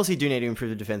 Chelsea do need to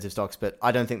improve the defensive stocks, but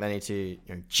I don't think they need to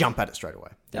jump at it straight away.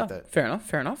 Fair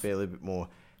enough. Be a little bit more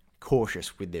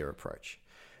cautious with their approach.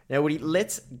 Now, Woody,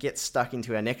 let's get stuck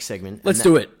into our next segment. Let's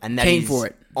do it. And that Keen is for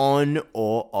it. On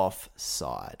or off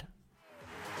side.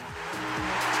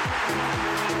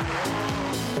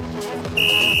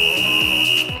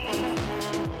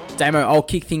 Damo, I'll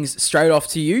kick things straight off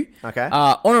to you. Okay.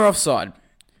 On or off side.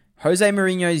 Jose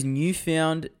Mourinho's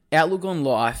newfound outlook on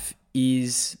life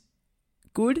is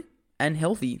good and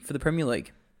healthy for the Premier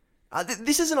League.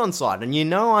 This is an onside,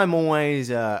 and I'm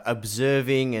always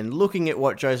observing and looking at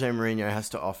what Jose Mourinho has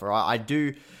to offer. I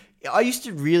used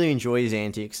to really enjoy his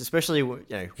antics, especially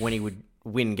when he would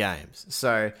win games.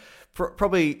 So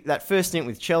probably that first stint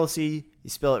with Chelsea, you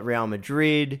spell it Real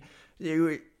Madrid,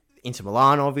 Inter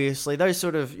Milan, obviously. Those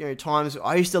sort of times,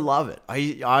 I used to love it.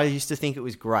 I used to think it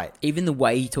was great. Even the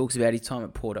way he talks about his time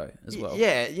at Porto as well.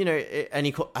 Yeah, and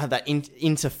he had that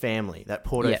Inter family, that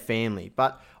Porto family.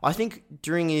 But I think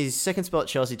during his second spell at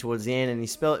Chelsea towards the end and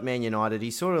his spell at Man United, he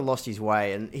sort of lost his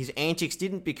way and his antics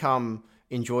didn't become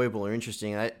enjoyable or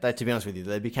interesting. They, to be honest with you,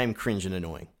 they became cringe and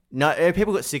annoying. No,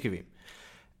 people got sick of him.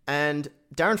 And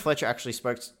Darren Fletcher actually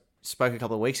spoke a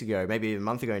couple of weeks ago, maybe a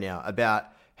month ago now, about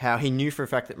how he knew for a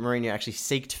fact that Mourinho actually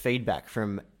seeked feedback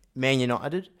from Man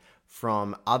United,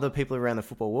 from other people around the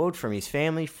football world, from his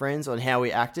family, friends, on how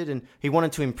he acted, and he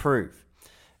wanted to improve.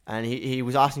 And he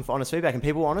was asking for honest feedback, and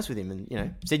people were honest with him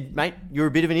and, said, mate, you're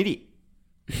a bit of an idiot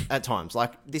at times.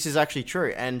 Like, this is actually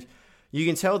true. And you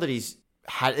can tell that it's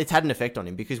had an effect on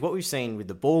him, because what we've seen with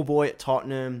the ball boy at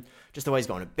Tottenham, just the way he's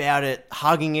going about it,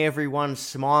 hugging everyone,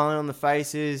 smiling on the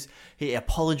faces. He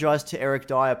apologised to Eric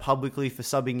Dyer publicly for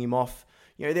subbing him off.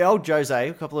 The old Jose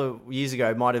a couple of years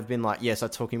ago might have been like, yes, I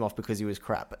took him off because he was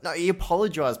crap. But no, he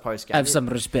apologised post-game. Have some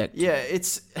respect. Yeah,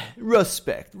 it's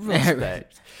respect.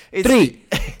 It's,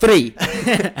 Three.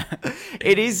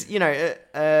 It is,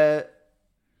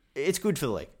 it's good for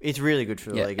the league. It's really good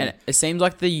for the league. And it seems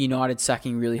like the United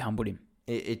sacking really humbled him.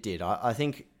 It did. I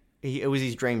think it was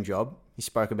his dream job. He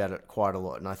spoke about it quite a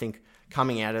lot. And I think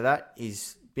coming out of that,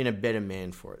 he's been a better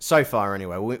man for it. So far,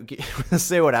 anyway. We'll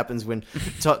see what happens when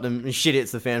Tottenham shit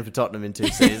hits the fan for Tottenham in 2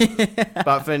 seasons.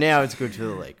 But for now, it's good for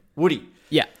the league. Woody.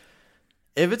 Yeah.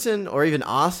 Everton or even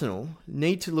Arsenal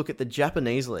need to look at the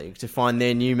Japanese league to find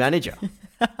their new manager.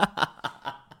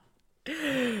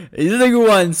 This is a good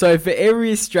one. So for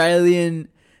every Australian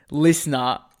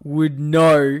listener would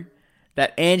know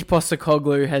that Ange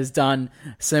Postecoglou has done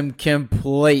some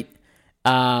complete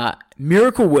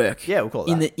miracle work. Yeah, we'll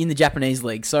call it in the Japanese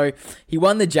league. So he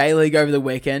won the J League over the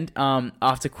weekend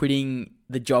after quitting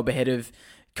the job ahead of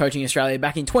coaching Australia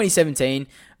back in 2017.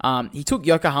 He took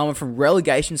Yokohama from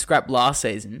relegation scrap last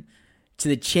season to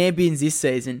the champions this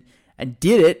season and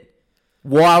did it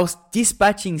whilst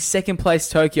dispatching second place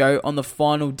Tokyo on the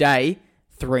final day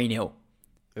 3-0.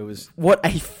 It was... What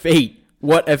a feat.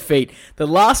 What a feat. The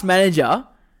last manager,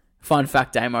 fun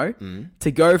fact, Damo,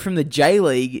 to go from the J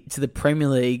League to the Premier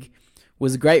League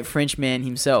was a great French man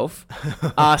himself,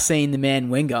 Arsene the man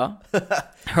Wenger.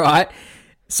 Right?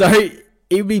 So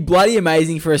it would be bloody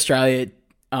amazing for Australia,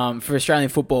 for Australian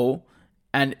football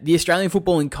and the Australian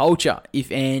footballing culture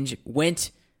if Ange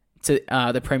went to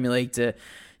the Premier League to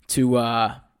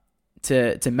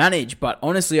manage. But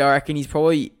honestly, I reckon he's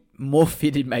probably more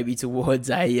fitted maybe towards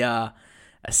a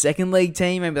second league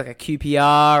team, maybe like a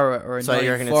QPR or a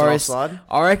Nottingham Forest. It's an offside?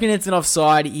 I reckon it's an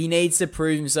offside. He needs to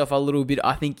prove himself a little bit,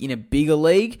 I think, in a bigger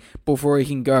league before he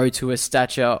can go to a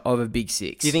stature of a big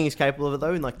six. Do you think he's capable of it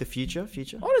though in like the future?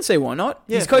 I don't see why not.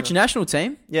 Yeah, he's coached a national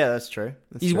team. Yeah, that's true.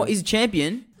 He's a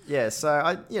champion. Yeah,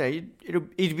 so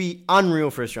it'd be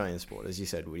unreal for Australian sport, as you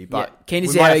said, Woody. But keen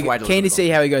to see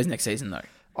how he goes next season though.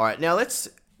 All right, now let's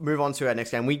move on to our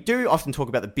next game. We do often talk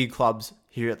about the big clubs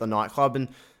here at the Nightclub, and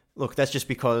look, that's just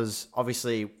because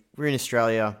obviously we're in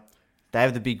Australia. They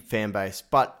have the big fan base,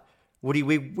 but Woody,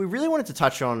 we really wanted to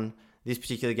touch on this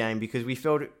particular game because we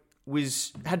felt it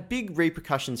had big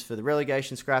repercussions for the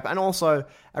relegation scrap and also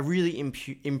a really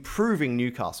improving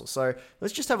Newcastle. So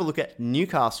let's just have a look at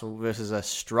Newcastle versus a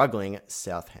struggling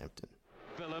Southampton.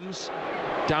 Willems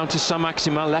down to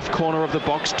Saint-Maximin, left corner of the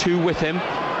box, 2 with him.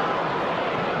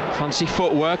 Fancy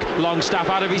footwork, Longstaff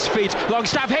out of his feet,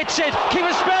 Longstaff hits it,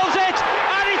 keeper spills it,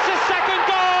 and it's a second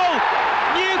goal!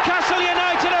 Newcastle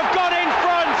United have got in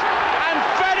front, and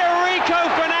Federico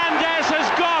Fernandez has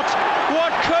got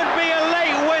what could be a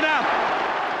late winner.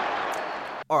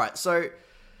 All right, so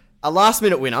a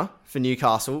last-minute winner for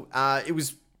Newcastle. It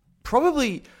was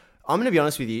probably, I'm going to be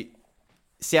honest with you,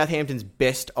 Southampton's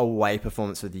best away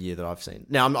performance of the year that I've seen.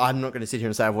 Now, I'm not going to sit here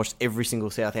and say I've watched every single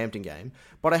Southampton game,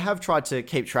 but I have tried to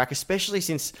keep track, especially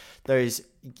since those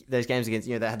games against,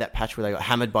 they had that patch where they got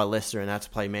hammered by Leicester and had to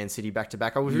play Man City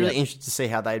back-to-back. I was really interested to see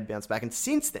how they'd bounce back. And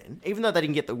since then, even though they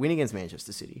didn't get the win against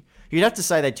Manchester City, you'd have to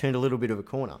say they turned a little bit of a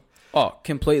corner. Oh,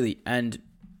 completely. And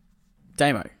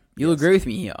Damo, you'll agree with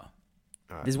me here.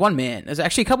 Right. There's one man. There's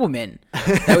actually a couple of men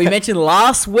that we mentioned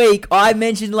last week. I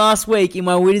mentioned last week in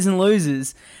my winners and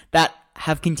losers that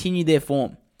have continued their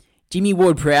form. Jimmy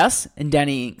Ward-Prowse and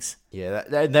Danny Ings. Yeah,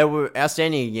 they were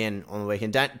outstanding again on the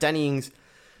weekend. Danny Ings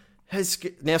has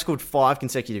now scored 5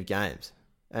 consecutive games.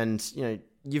 And,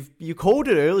 you called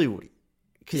it early, Woody.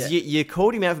 Because you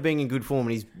called him out for being in good form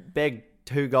and he's bagged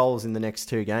 2 goals in the next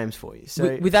 2 games for you.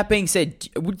 So, with that being said,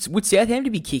 would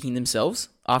Southampton be kicking themselves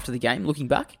after the game, looking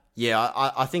back? Yeah,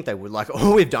 I think they would. Like,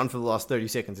 all we've done for the last 30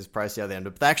 seconds is praise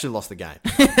Southampton, but they actually lost the game.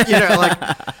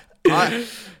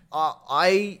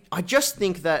 I just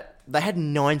think that they had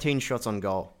 19 shots on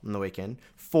goal on the weekend.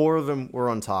 4 of them were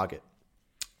on target.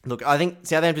 Look, I think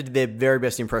Southampton did their very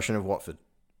best impression of Watford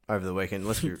over the weekend.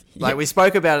 Let's be, we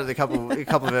spoke about it a couple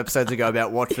of episodes ago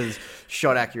about Watford's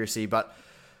shot accuracy, but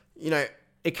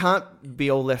it can't be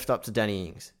all left up to Danny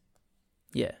Ings.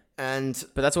 Yeah.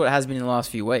 But that's what it has been in the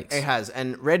last few weeks. It has.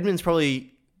 And Redmond's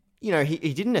probably,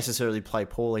 he didn't necessarily play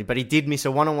poorly, but he did miss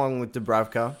a one-on-one with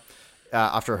Dubravka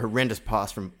after a horrendous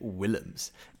pass from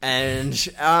Willems. And,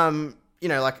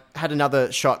 had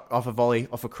another shot off a volley,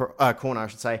 off a corner, I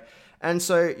should say. And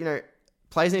so,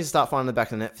 players need to start finding the back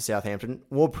of the net for Southampton.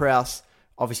 Ward-Prowse,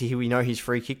 obviously, we know his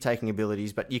free kick-taking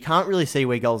abilities, but you can't really see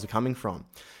where goals are coming from.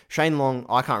 Shane Long,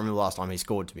 I can't remember the last time he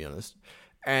scored, to be honest.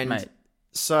 And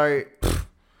so...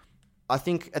 I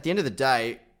think at the end of the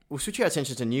day, we'll switch our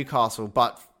attention to Newcastle,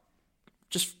 but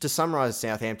just to summarise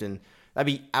Southampton, they'd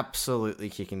be absolutely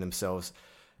kicking themselves.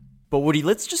 But Woody,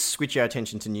 let's just switch our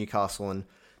attention to Newcastle and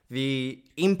the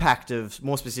impact of,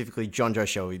 more specifically, John Joe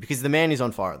Shelby, because the man is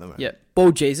on fire at the moment. Yeah,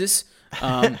 Bald Jesus,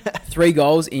 3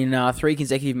 goals in 3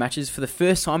 consecutive matches for the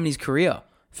first time in his career.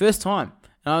 First time.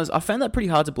 And I found that pretty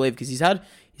hard to believe because he's had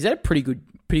a pretty good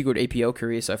EPL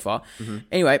career so far. Mm-hmm.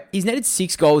 Anyway, he's netted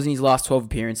 6 goals in his last 12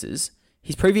 appearances.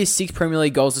 His previous 6 Premier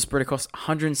League goals are spread across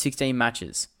 116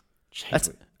 matches. That's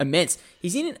immense.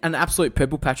 He's in an absolute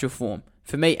purple patch of form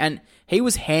for me, and he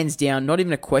was hands down, not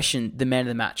even a question, the man of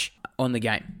the match in the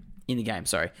game.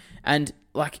 And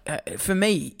for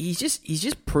me, he's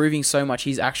just proving so much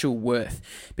his actual worth,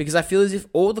 because I feel as if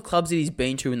all the clubs that he's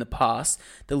been to in the past,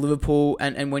 the Liverpool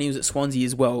and when he was at Swansea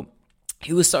as well,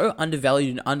 he was so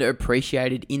undervalued and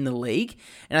underappreciated in the league.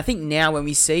 And I think now when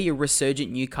we see a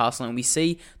resurgent Newcastle and we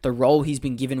see the role he's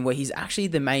been given where he's actually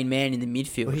the main man in the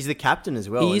midfield. Well, he's the captain as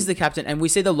well. He is the captain. And we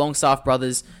see the Longstaff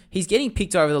brothers. He's getting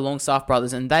picked over the Longstaff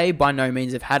brothers, and they by no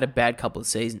means have had a bad couple of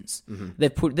seasons.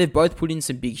 Mm-hmm. They've both put in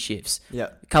some big shifts. Yeah.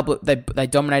 They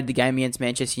dominated the game against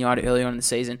Manchester United earlier on in the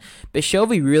season. But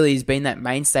Shelvey really has been that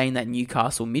mainstay in that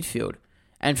Newcastle midfield.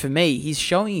 And for me, he's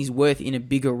showing his worth in a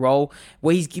bigger role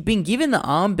where he's been given the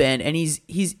armband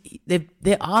and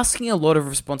they're asking a lot of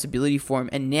responsibility for him,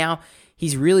 and now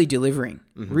he's really delivering,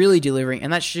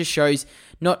 and that just shows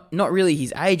not really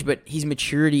his age, but his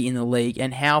maturity in the league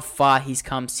and how far he's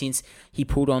come since he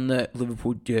pulled on the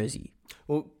Liverpool jersey.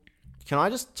 Well, can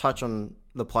I just touch on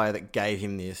the player that gave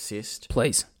him the assist,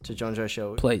 please, to Jonjo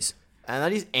Shelvey, please, and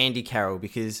that is Andy Carroll,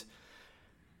 because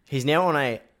he's now on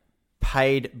a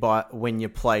paid by when you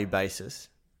play basis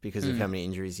because of how many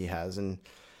injuries he has, and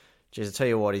just to tell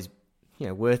you what, he's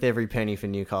worth every penny for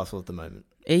Newcastle at the moment.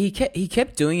 He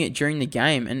kept doing it during the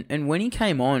game, and when he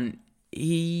came on,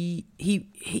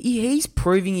 he's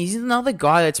proving he's another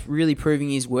guy that's really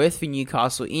proving his worth for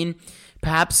Newcastle in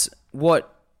perhaps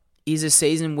what is a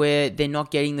season where they're not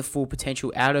getting the full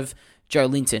potential out of Joe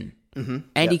Linton. Mm-hmm.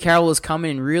 Andy Carroll has come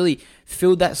in and really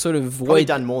filled that sort of void. Probably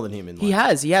done more than him in He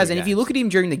has. And if you look at him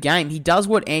during the game, he does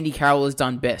what Andy Carroll has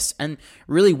done best, and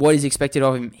really what is expected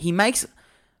of him. He makes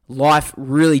life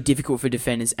really difficult for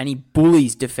defenders, and he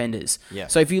bullies defenders. Yeah.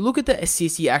 So if you look at the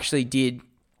assist he actually did,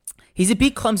 he's a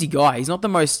big clumsy guy. He's not the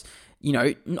most,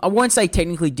 I won't say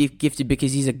technically gifted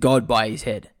because he's a god by his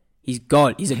head. He's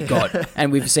God. He's a god,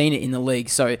 and we've seen it in the league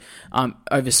so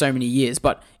over so many years.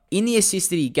 But in the assist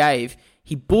that he gave,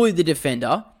 he bullied the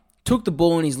defender, took the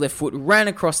ball on his left foot, ran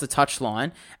across the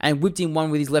touchline, and whipped in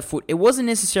one with his left foot. It wasn't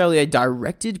necessarily a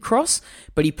directed cross,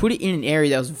 but he put it in an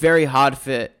area that was very hard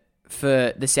for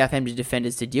the Southampton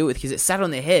defenders to deal with because it sat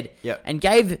on their head and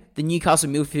gave the Newcastle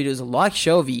midfielders like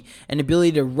Shelvey an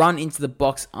ability to run into the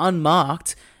box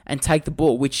unmarked and take the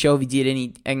ball, which Shelvey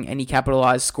did, and he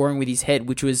capitalised scoring with his head,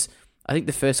 which was, I think,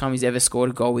 the first time he's ever scored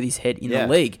a goal with his head in the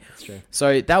league. That's true.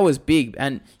 So that was big.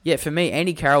 And for me,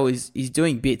 Andy Carroll is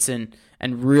doing bits and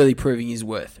really proving his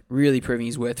worth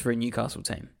for a Newcastle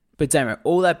team. But Damo,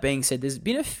 all that being said, there's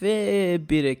been a fair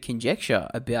bit of conjecture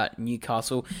about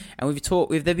Newcastle, and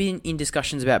they've been in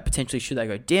discussions about potentially should they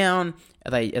go down? Are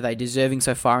they deserving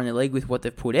so far in the league with what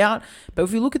they've put out? But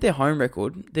if you look at their home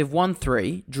record, they've won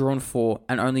 3, drawn 4,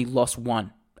 and only lost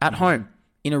 1 at home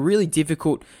in a really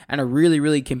difficult and a really,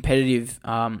 really competitive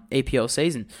EPL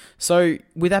season. So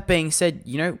with that being said,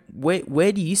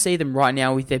 where do you see them right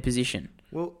now with their position?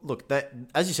 Well, look,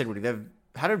 as you said, Woody, they've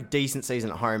had a decent season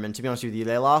at home, and to be honest with you,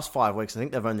 their last 5 weeks, I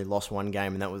think they've only lost 1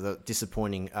 game, and that was a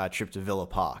disappointing trip to Villa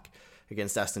Park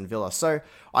against Aston Villa. So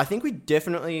I think we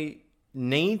definitely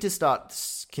need to start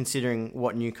considering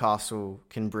what Newcastle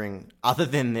can bring other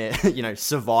than their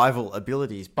survival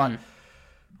abilities. But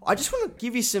I just want to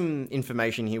give you some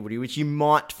information here, Woody, which you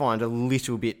might find a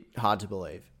little bit hard to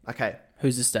believe. Okay.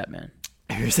 Who's the stat man?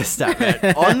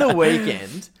 On the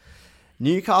weekend,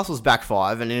 Newcastle's back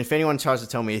 5, and if anyone tries to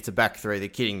tell me it's a back 3, they're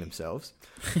kidding themselves.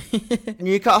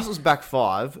 Newcastle's back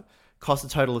 5 cost a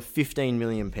total of £15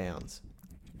 million.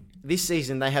 This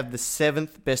season, they have the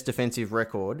 7th best defensive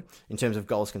record in terms of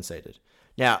goals conceded.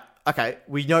 Now, okay,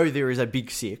 we know there is a big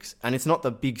 6, and it's not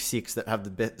the big 6 that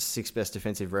have the 6 best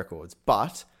defensive records,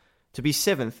 but to be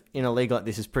 7th in a league like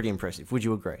this is pretty impressive. Would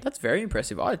you agree? That's very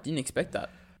impressive. I didn't expect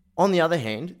that. On the other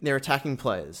hand, they're attacking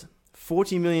players.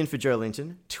 40 million for Joe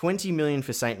Linton, 20 million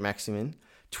for Saint Maximin,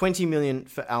 20 million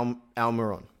for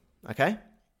Almiron. Okay?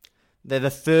 They're the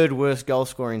 3rd worst goal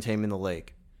scoring team in the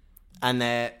league. And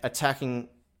their attacking,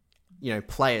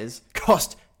 players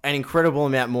cost an incredible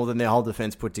amount more than their whole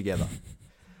defense put together.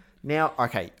 Now,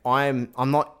 okay, I'm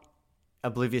not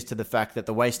oblivious to the fact that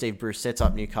the way Steve Bruce sets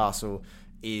up Newcastle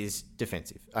is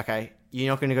defensive. Okay?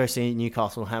 You're not going to go see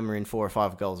Newcastle hammer in 4 or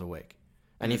 5 goals a week.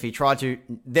 And if he tried to,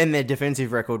 then their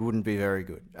defensive record wouldn't be very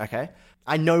good, okay?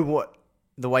 I know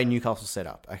the way Newcastle's set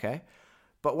up, okay?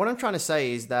 But what I'm trying to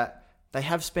say is that they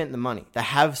have spent the money. They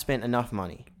have spent enough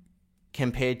money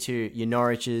compared to your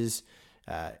Norwiches,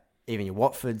 even your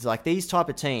Watfords. Like these type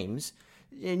of teams,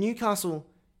 Newcastle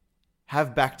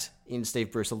have backed in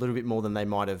Steve Bruce a little bit more than they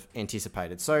might have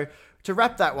anticipated. So to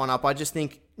wrap that one up, I just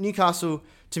think Newcastle,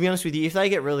 to be honest with you, if they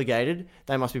get relegated,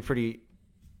 they must be pretty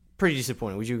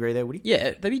disappointed. Would you agree there, Woody?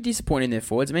 Yeah, they'd be disappointed in their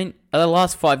forwards. I mean, the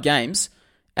last 5 games,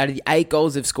 out of the 8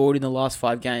 goals they've scored in the last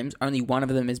 5 games, only one of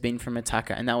them has been from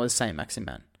attacker, and that was Saint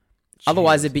Maximin.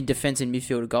 Otherwise, they've been defense and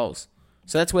midfielder goals.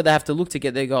 So that's where they have to look to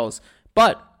get their goals.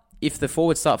 But if the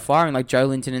forwards start firing like Joe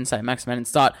Linton and Saint Maximin and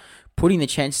start putting the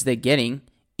chances they're getting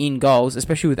in goals,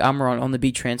 especially with Almiron on the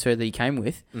big transfer that he came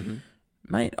with,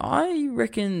 mate, I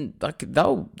reckon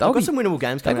they'll got some winnable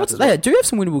games coming up as They well. do have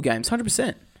some winnable games,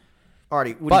 100%.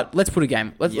 Alrighty, but let's put a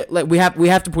game. We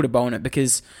have to put a bow on it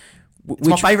because it's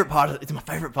my favourite part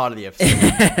of the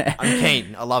episode. I'm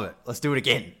keen. I love it. Let's do it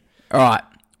again. All right,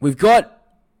 we've got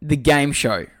the game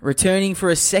show returning for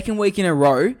a second week in a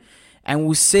row, and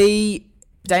we'll see.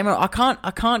 Damo, I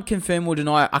can't confirm or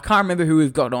deny. I can't remember who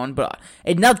we've got on, but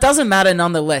it doesn't matter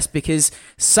nonetheless because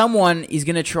someone is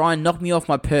going to try and knock me off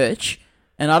my perch,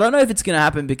 and I don't know if it's going to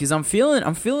happen because I'm feeling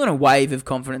a wave of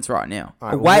confidence right now.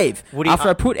 All right, wave. After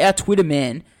I put our Twitter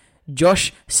man,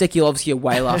 Josh Sekulovsky,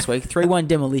 away last week, 3-1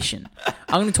 demolition.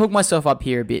 I'm going to talk myself up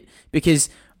here a bit because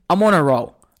I'm on a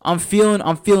roll. I'm feeling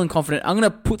confident. I'm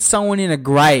going to put someone in a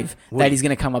grave that is going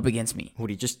to come up against me.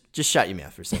 Woody, just shut your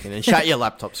mouth for a second and shut your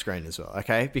laptop screen as well,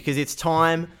 okay? Because it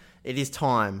is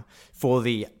time for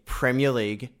the Premier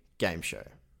League game show.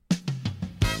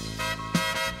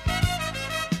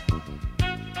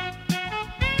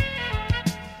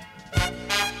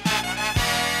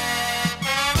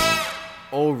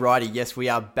 Alrighty, yes, we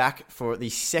are back for the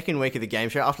second week of the game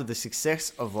show after the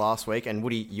success of last week, and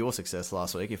Woody, your success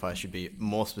last week, if I should be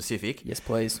more specific. Yes,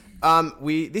 please.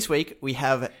 This week we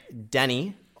have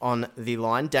Danny on the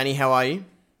line. Danny, how are you?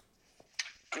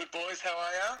 Good, boys. How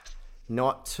are you?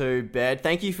 Not too bad.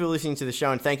 Thank you for listening to the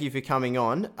show, and thank you for coming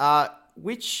on.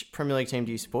 Which Premier League team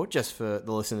do you support, just for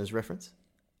the listeners' reference?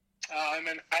 I'm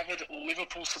an avid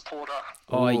Liverpool supporter.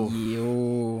 Oh,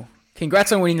 yeah.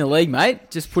 Congrats on winning the league, mate.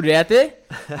 Just put it out there.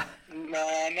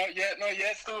 Nah, not yet.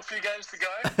 Still a few games to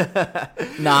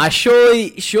go. Nah,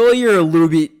 surely you're a little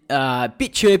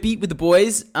bit chirpy with the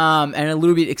boys, and a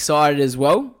little bit excited as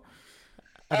well.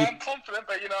 I'm confident,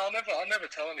 but I'll never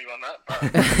tell anyone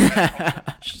that.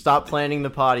 But Start planning the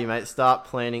party, mate. Start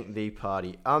planning the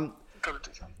party. Gotta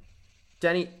do something.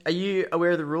 Danny, are you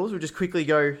aware of the rules? We'll just quickly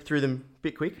go through them a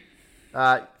bit quick.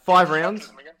 5 rounds.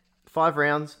 5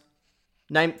 rounds.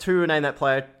 Name 2 and name that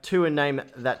player, 2 and name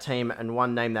that team, and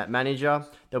 1 name that manager.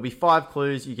 There'll be 5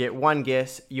 clues. You get 1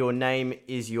 guess. Your name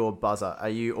is your buzzer. Are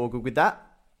you all good with that?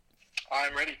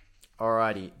 I'm ready.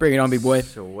 Alrighty. Bring it on, big boy.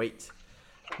 Sweet.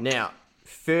 Now,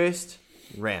 first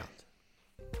round.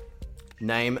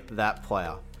 Name that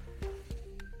player.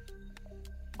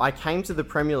 I came to the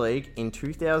Premier League in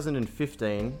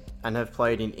 2015 and have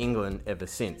played in England ever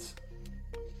since.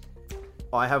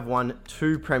 I have won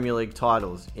 2 Premier League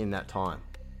titles in that time.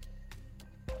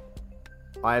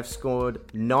 I have scored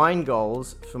 9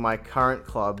 goals for my current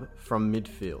club from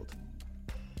midfield.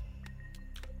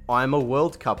 I am a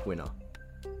World Cup winner.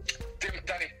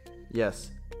 Danny.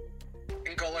 Yes.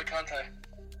 N'Golo Kante.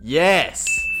 Yes!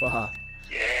 Fuck.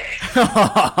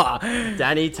 Yeah.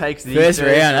 Danny takes the first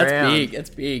round. round. That's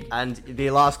big. And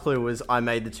the last clue was I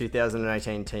made the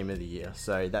 2018 Team of the Year.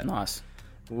 So that nice.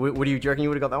 What do you reckon you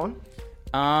would have got that one?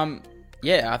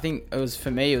 Yeah, I think it was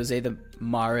either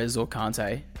Mahrez or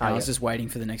Kante. I was just waiting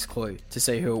for the next clue to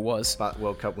see who it was. But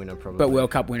World Cup winner probably. But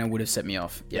World Cup winner would have set me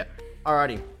off. Yeah.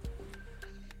 Alrighty.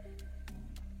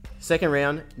 Second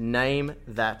round, name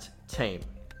that team.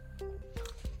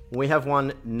 We have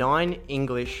won 9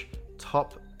 English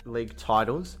top league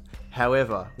titles.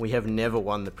 However, we have never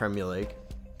won the Premier League.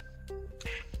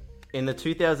 In the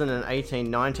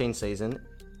 2018-19 season,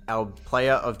 our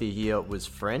player of the year was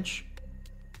French.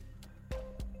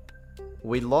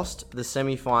 We lost the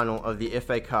semi-final of the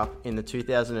FA Cup in the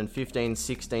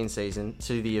 2015-16 season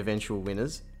to the eventual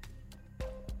winners.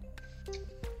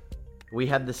 We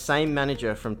had the same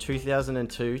manager from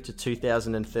 2002 to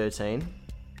 2013.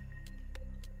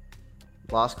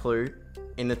 Last clue.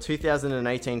 In the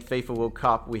 2018 FIFA World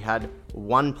Cup, we had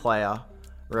 1 player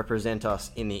represent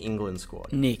us in the England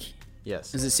squad. Nick.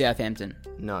 Yes. Is it Southampton?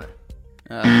 No.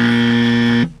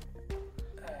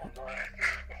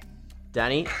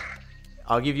 Danny,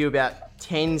 I'll give you about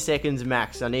 10 seconds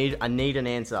max. I need an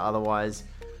answer, otherwise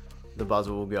the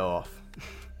buzzer will go off.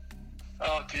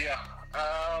 Oh dear.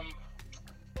 Oh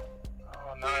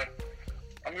no.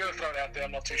 I'm going to throw it out there,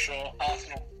 I'm not too sure.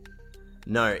 Arsenal.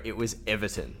 No, it was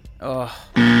Everton. Oh.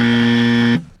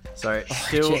 So,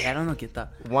 still I don't get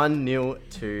that. 1-0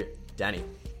 to Danny.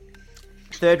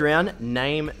 Third round,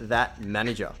 name that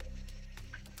manager.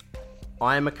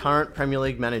 I am a current Premier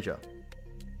League manager.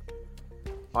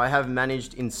 I have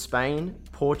managed in Spain,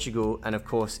 Portugal, and of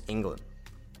course, England.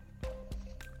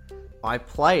 I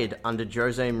played under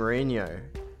Jose Mourinho,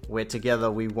 where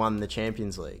together we won the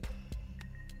Champions League.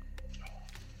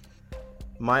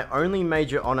 My only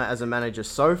major honour as a manager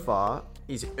so far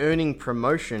is earning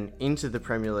promotion into the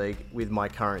Premier League with my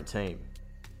current team.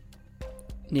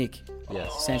 Nick.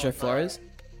 Yes. Sancho Flores?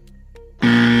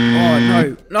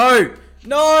 no.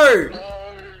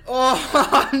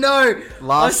 Oh, no.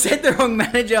 I said the wrong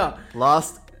manager.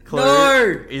 Last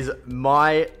clue is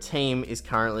my team is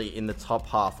currently in the top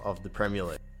half of the Premier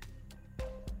League.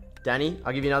 Danny,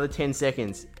 I'll give you another 10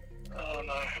 seconds. Oh,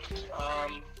 no.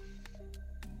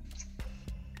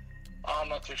 I'm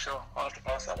not too sure. I'll have to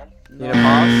pass that one. You know,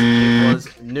 pass. It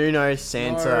was Nuno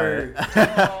Santo.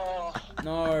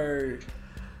 No.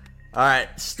 All right,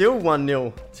 still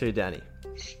 1-0 to Danny.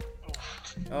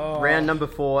 Oh. Round number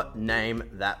 4, name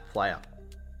that player.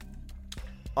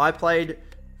 I played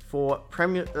for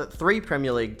 3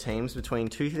 Premier League teams between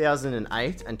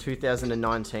 2008 and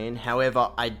 2019.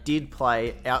 However, I did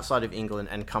play outside of England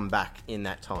and come back in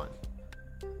that time.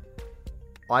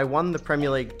 I won the Premier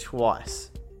League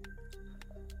twice.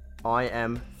 I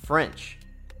am French.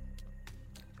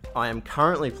 I am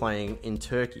currently playing in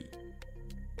Turkey.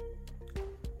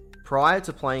 Prior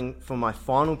to playing for my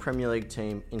final Premier League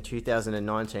team in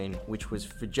 2019, which was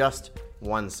for just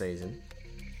one season,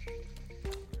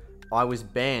 I was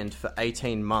banned for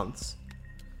 18 months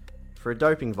for a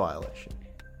doping violation.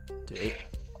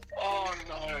 Oh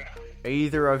no.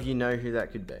 Either of you know who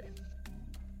that could be?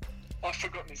 I've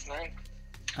forgotten his name.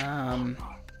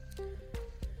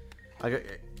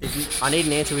 I need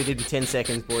an answer within 10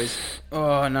 seconds, boys.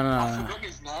 Oh, no. I forgot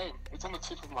his name. It's on the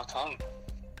tip of my tongue.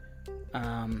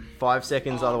 5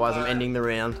 seconds, otherwise I'm ending the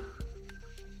round.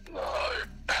 No.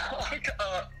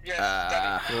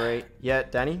 Danny. 3. Yeah,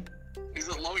 Danny? Is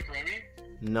it Loic Remy?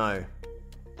 No.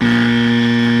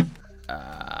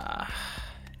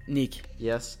 Nick.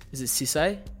 Yes? Is it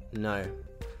Cisse? No.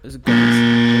 Is it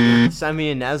Gomez?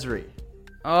 Samir Nasri.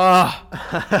 Oh,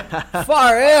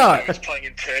 far out. He's playing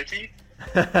in Turkey.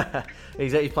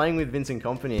 He's playing with Vincent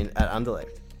Kompany at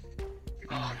Anderlecht.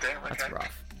 Oh, damn, okay. That's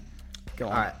rough. Go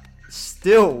on. Alright.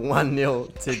 Still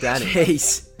 1-0 to Danny.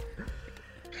 Jeez.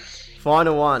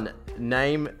 Final one.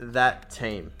 Name that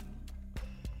team.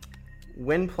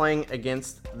 When playing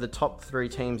against the top 3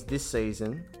 teams this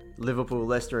season, Liverpool,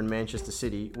 Leicester and Manchester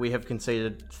City, we have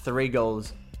conceded 3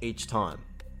 goals each time.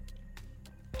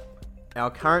 Our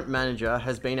current manager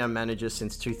has been our manager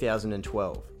since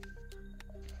 2012.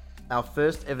 Our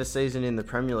first ever season in the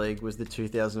Premier League was the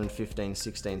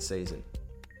 2015-16 season.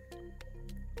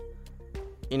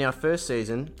 In our first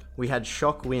season, we had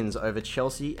shock wins over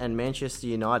Chelsea and Manchester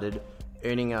United,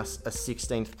 earning us a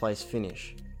 16th place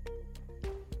finish.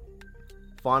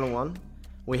 Final one,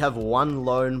 we have one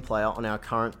lone player on our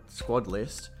current squad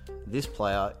list. This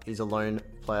player is a lone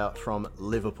player from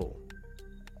Liverpool.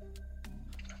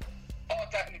 Oh,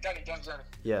 Danny.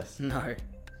 Yes. No.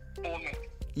 Bournemouth.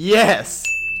 Yes!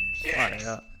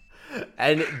 Yes.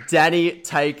 And Danny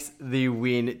takes the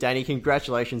win. Danny,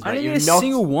 congratulations, mate. I didn't get a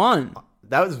single one.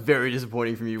 That was very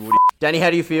disappointing from you, Woody. Danny, how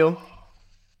do you feel?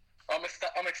 I'm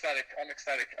ecstatic.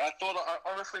 I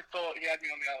honestly thought he had me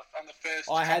on the first.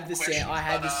 I had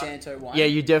the Santo one. Yeah,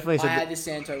 you definitely said I had the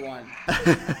Santo one.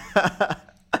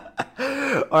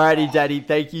 Alrighty, Danny.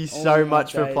 Thank you so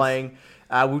much for days. playing.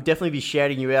 We'll definitely be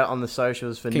shouting you out on the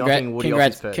socials for knocking Woody off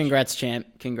his perch. Congrats, champ.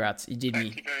 Congrats. You did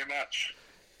Thank you very much.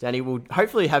 Danny, we'll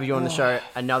hopefully have you on the show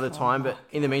another time, but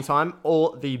in the meantime,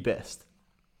 all the best.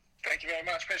 Thank you very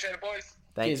much. Appreciate it, boys.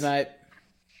 Thanks. Cheers, mate.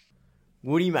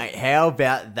 Woody, mate, how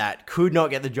about that? Could not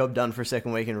get the job done for a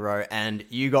second week in a row, and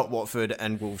you got Watford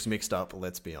and Wolves mixed up,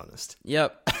 let's be honest.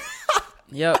 Yep.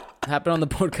 Happened on the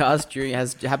podcast during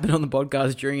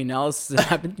analysis. It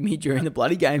happened to me during the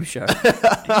bloody game show.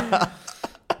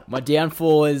 My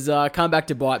downfall has come back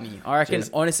to bite me. I reckon,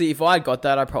 honestly, if I had got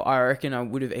that, I reckon I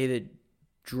would have either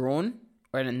drawn,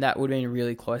 and that would have been a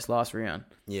really close last round.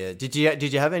 Yeah. Did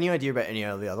you have any idea about any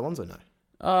of the other ones or no?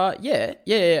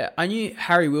 Yeah. I knew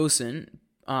Harry Wilson,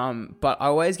 but I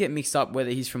always get mixed up whether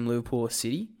he's from Liverpool or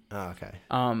City. Oh, okay.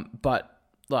 But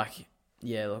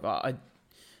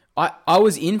I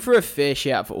was in for a fair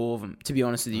shout for all of them. To be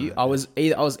honest with you, I was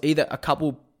either a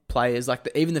couple players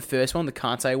even the first one, the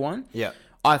Kante one. Yeah.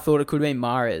 I thought it could have been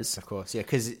Mahrez. Of course, yeah,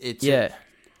 because it's I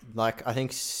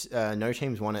think no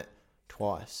team's won it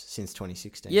twice since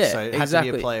 2016. Yeah, so it has to be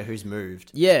a player who's moved.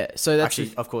 Yeah, so that's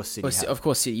actually, of course, City. Of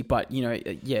course, City, but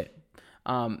yeah,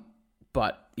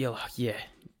 but yeah. Yeah.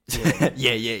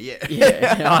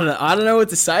 I don't know what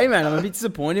to say, man. I'm a bit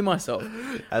disappointed in myself.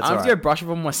 That's I have to go brush up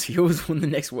on my skills on the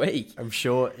next week. I'm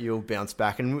sure you'll bounce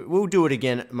back, and we'll do it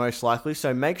again most likely.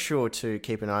 So make sure to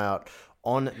keep an eye out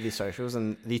on the socials,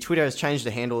 and the Twitter has changed the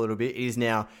handle a little bit. It is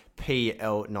now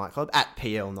PL Nightclub at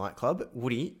PL Nightclub.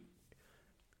 Woody,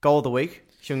 goal of the week,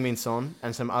 Heung-min Son,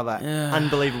 and some other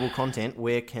unbelievable content.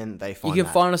 Where can they find? You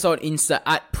can find us on Insta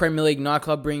at Premier League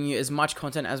Nightclub, bringing you as much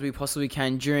content as we possibly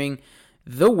can during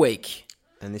the week.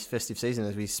 And this festive season,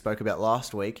 as we spoke about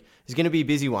last week, is going to be a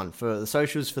busy one for the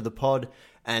socials, for the pod,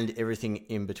 and everything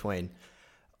in between.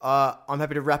 I'm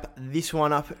happy to wrap this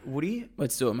one up, Woody.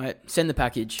 Let's do it, mate. Send the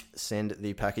package. Send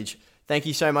the package. Thank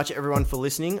you so much, everyone, for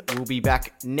listening. We'll be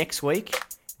back next week.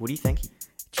 Woody, thank you.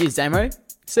 Cheers, Damo.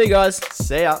 See you guys.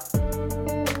 See ya.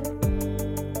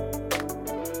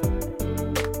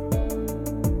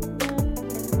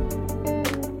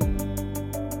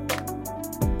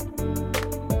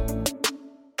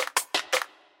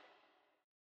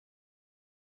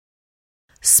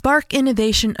 Spark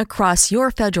innovation across your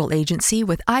federal agency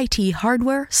with IT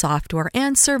hardware, software,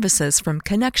 and services from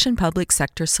Connection Public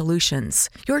Sector Solutions.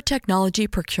 Your technology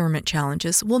procurement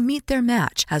challenges will meet their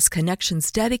match as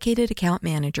Connection's dedicated account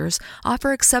managers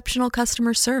offer exceptional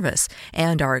customer service,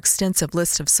 and our extensive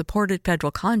list of supported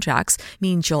federal contracts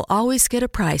means you'll always get a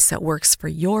price that works for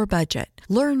your budget.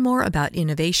 Learn more about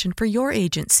innovation for your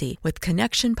agency with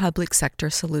Connection Public Sector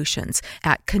Solutions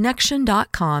at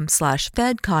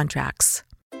connection.com/fedcontracts.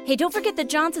 Hey, don't forget the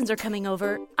Johnsons are coming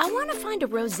over. I want to find a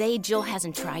rosé Jill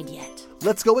hasn't tried yet.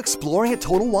 Let's go exploring at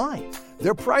Total Wine.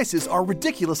 Their prices are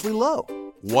ridiculously low.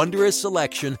 Wondrous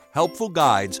selection, helpful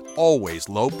guides, always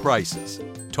low prices.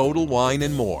 Total Wine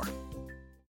and more.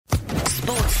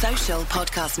 Sports Social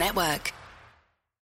Podcast Network.